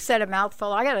 you've said a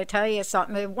mouthful. I got to tell you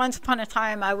something. Once upon a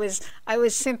time, I was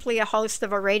simply a host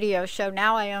of a radio show.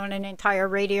 Now I own an entire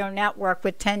radio network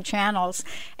with 10 channels.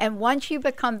 And once you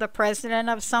become the president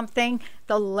of something,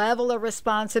 the level of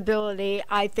responsibility,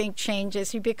 I think,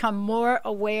 changes. You become more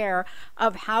aware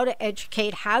of how to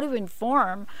educate, how to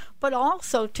inform, but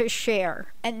also to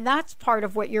share. And that's part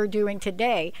of what you're doing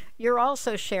today. You're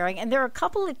also sharing. And there are a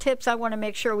couple of tips I want to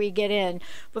make sure we get in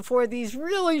before these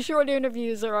really short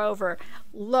interviews are over.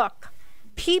 Look,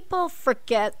 people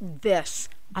forget this.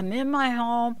 I'm in my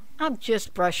home. I'm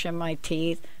just brushing my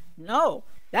teeth. No,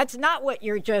 that's not what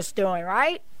you're just doing,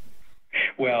 right?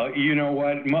 Well, you know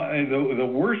what? The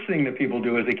worst thing that people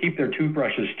do is they keep their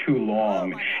toothbrushes too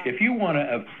long. If you want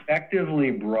to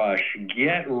effectively brush,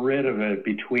 get rid of it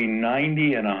between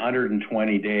 90 and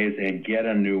 120 days and get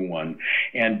a new one.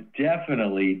 And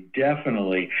definitely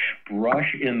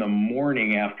brush in the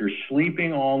morning after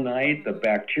sleeping all night. The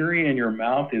bacteria in your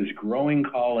mouth is growing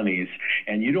colonies,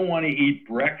 and you don't want to eat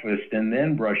breakfast and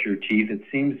then brush your teeth. It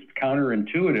seems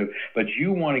counterintuitive, but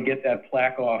you want to get that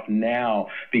plaque off now,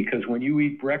 because when you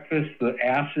eat breakfast, the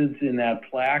acids in that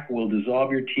plaque will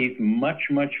dissolve your teeth much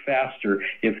faster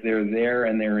if they're there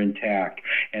and they're intact.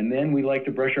 And then we like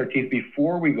to brush our teeth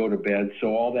before we go to bed,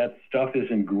 so all that stuff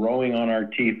isn't growing on our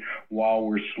teeth while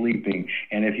we're sleeping.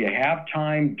 And if you have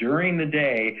time during the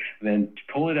day, then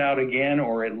pull it out again,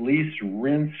 or at least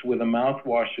rinse with a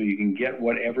mouthwash so you can get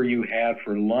whatever you had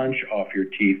for lunch off your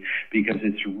teeth, because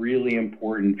it's really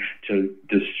important to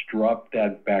disrupt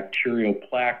that bacterial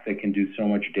plaque that can do so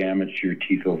much damage to your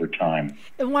teeth over time.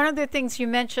 And one of the things you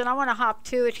mentioned, I want to hop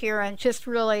to it here and just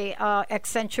really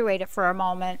accentuate it for a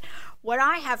moment. What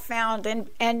I have found,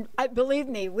 and believe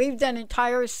me, we've done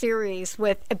entire series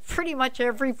with pretty much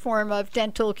every form of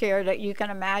dental care that you can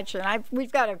imagine.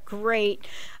 We've got a great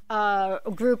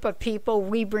group of people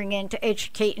we bring in to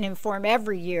educate and inform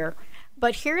every year.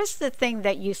 But here's the thing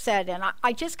that you said, and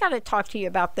I just got to talk to you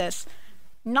about this.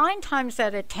 9 times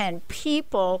out of 10,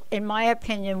 people, in my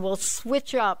opinion, will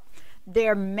switch up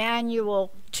their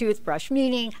manual toothbrush,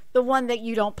 meaning the one that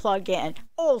you don't plug in,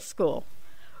 old school.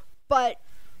 But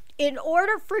in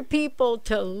order for people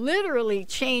to literally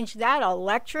change that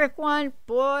electric one,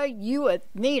 boy, you would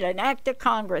need an act of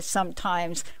Congress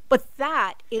sometimes. But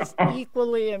that is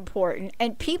equally important.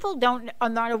 And people are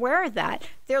not aware of that.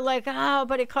 They're like, oh,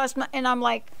 but it costs money. And I'm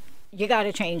like, you got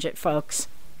to change it, folks.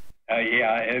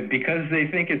 Because they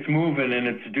think it's moving and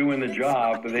it's doing the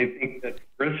job, but they think that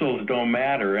bristles don't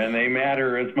matter, and they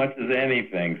matter as much as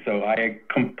anything. So I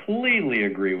completely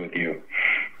agree with you.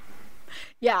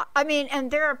 Yeah, I mean,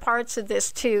 and there are parts of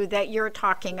this, too, that you're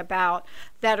talking about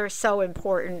that are so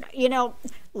important. You know,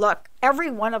 look,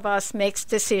 every one of us makes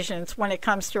decisions when it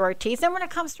comes to our teeth and when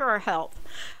it comes to our health.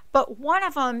 But one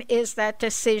of them is that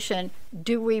decision,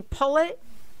 do we pull it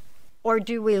or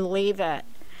do we leave it?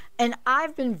 And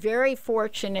I've been very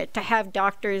fortunate to have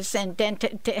doctors and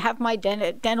to have my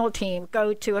dental team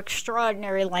go to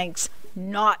extraordinary lengths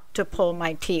not to pull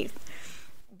my teeth.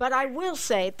 But I will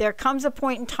say there comes a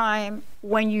point in time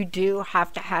when you do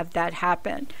have to have that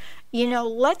happen. You know,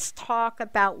 let's talk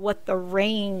about what the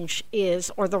range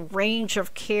is, or the range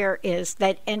of care is,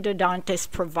 that endodontists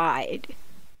provide.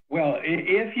 Well,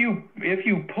 if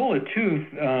you pull a tooth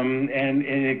and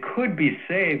it could be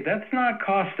saved, that's not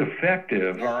cost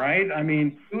effective, all right? I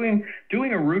mean,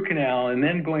 doing a root canal and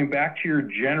then going back to your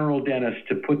general dentist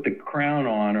to put the crown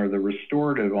on or the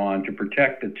restorative on to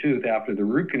protect the tooth after the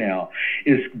root canal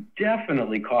is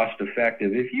definitely cost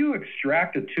effective. If you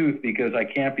extract a tooth because I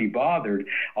can't be bothered,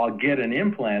 I'll get an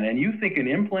implant, and you think an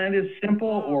implant is simple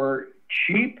or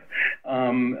cheap,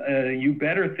 you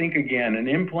better think again. An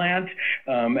implant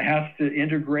has to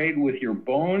integrate with your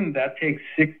bone. That takes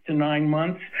 6 to 9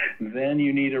 months. Then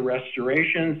you need a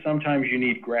restoration. Sometimes you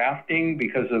need grafting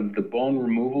because of the bone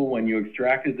removal when you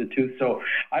extracted the tooth. So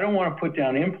I don't want to put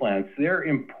down implants. They're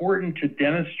important to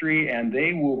dentistry, and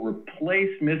they will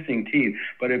replace missing teeth.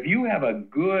 But if you have a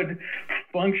good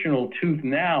functional tooth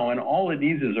now and all it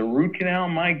needs is a root canal,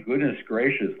 my goodness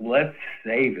gracious, let's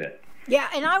save it. Yeah,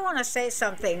 and I want to say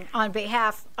something on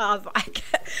behalf of,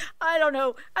 I don't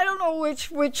know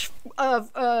which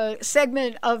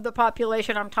segment of the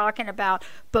population I'm talking about,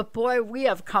 but boy, we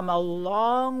have come a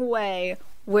long way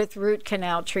with root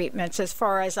canal treatments as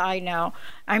far as I know.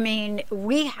 I mean,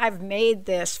 we have made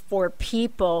this for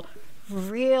people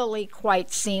really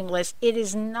quite seamless. It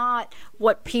is not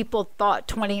what people thought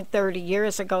 20, 30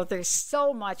 years ago. There's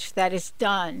so much that is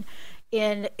done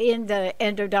in the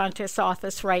endodontist's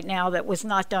office right now that was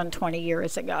not done 20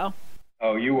 years ago.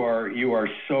 Oh, you are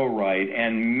so right.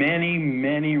 And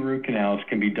many root canals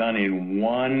can be done in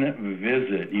one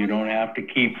visit. You don't have to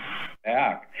keep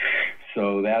back.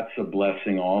 So that's a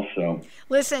blessing also.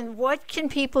 Listen, what can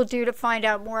people do to find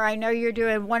out more? I know you're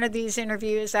doing one of these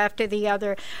interviews after the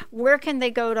other. Where can they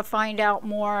go to find out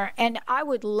more? And I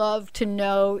would love to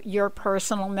know your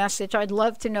personal message. I'd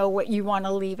love to know what you want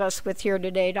to leave us with here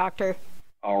today, Doctor.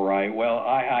 All right. Well,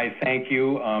 I thank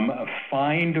you.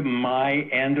 Find My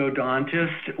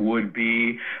Endodontist would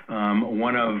be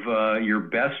one of your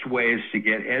best ways to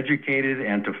get educated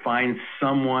and to find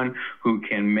someone who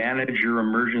can manage your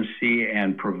emergency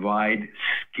and provide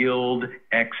skilled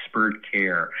expert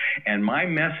care. And my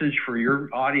message for your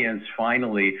audience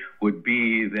finally would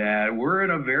be that we're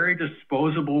in a very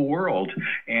disposable world,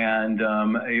 and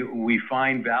we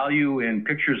find value in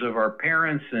pictures of our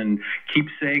parents and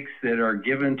keepsakes that are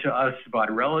given to us by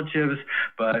relatives,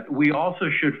 but we also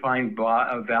should find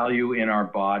value in our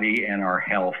body and our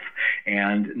health.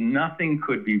 And nothing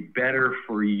could be better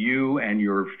for you and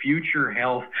your future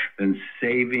health than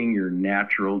saving your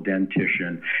natural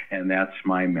dentition. And that's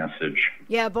my message.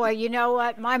 Yeah, boy, you know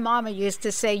what? My mama used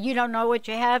to say, you don't know what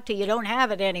you have till you don't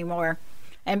have it anymore.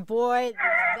 And boy,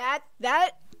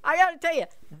 that I got to tell you,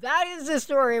 that is the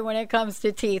story when it comes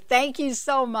to teeth. Thank you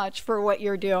so much for what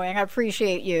you're doing. I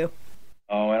appreciate you.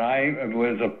 Oh, and it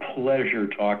was a pleasure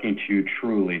talking to you,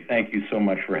 truly. Thank you so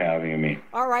much for having me.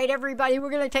 All right, everybody, we're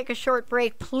going to take a short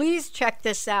break. Please check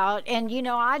this out. And, you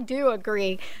know, I do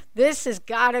agree. This has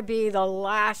got to be the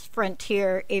last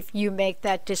frontier if you make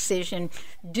that decision.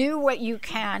 Do what you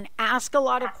can. Ask a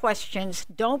lot of questions.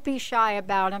 Don't be shy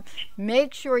about them.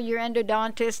 Make sure your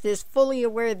endodontist is fully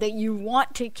aware that you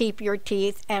want to keep your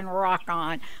teeth, and rock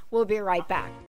on. We'll be right back.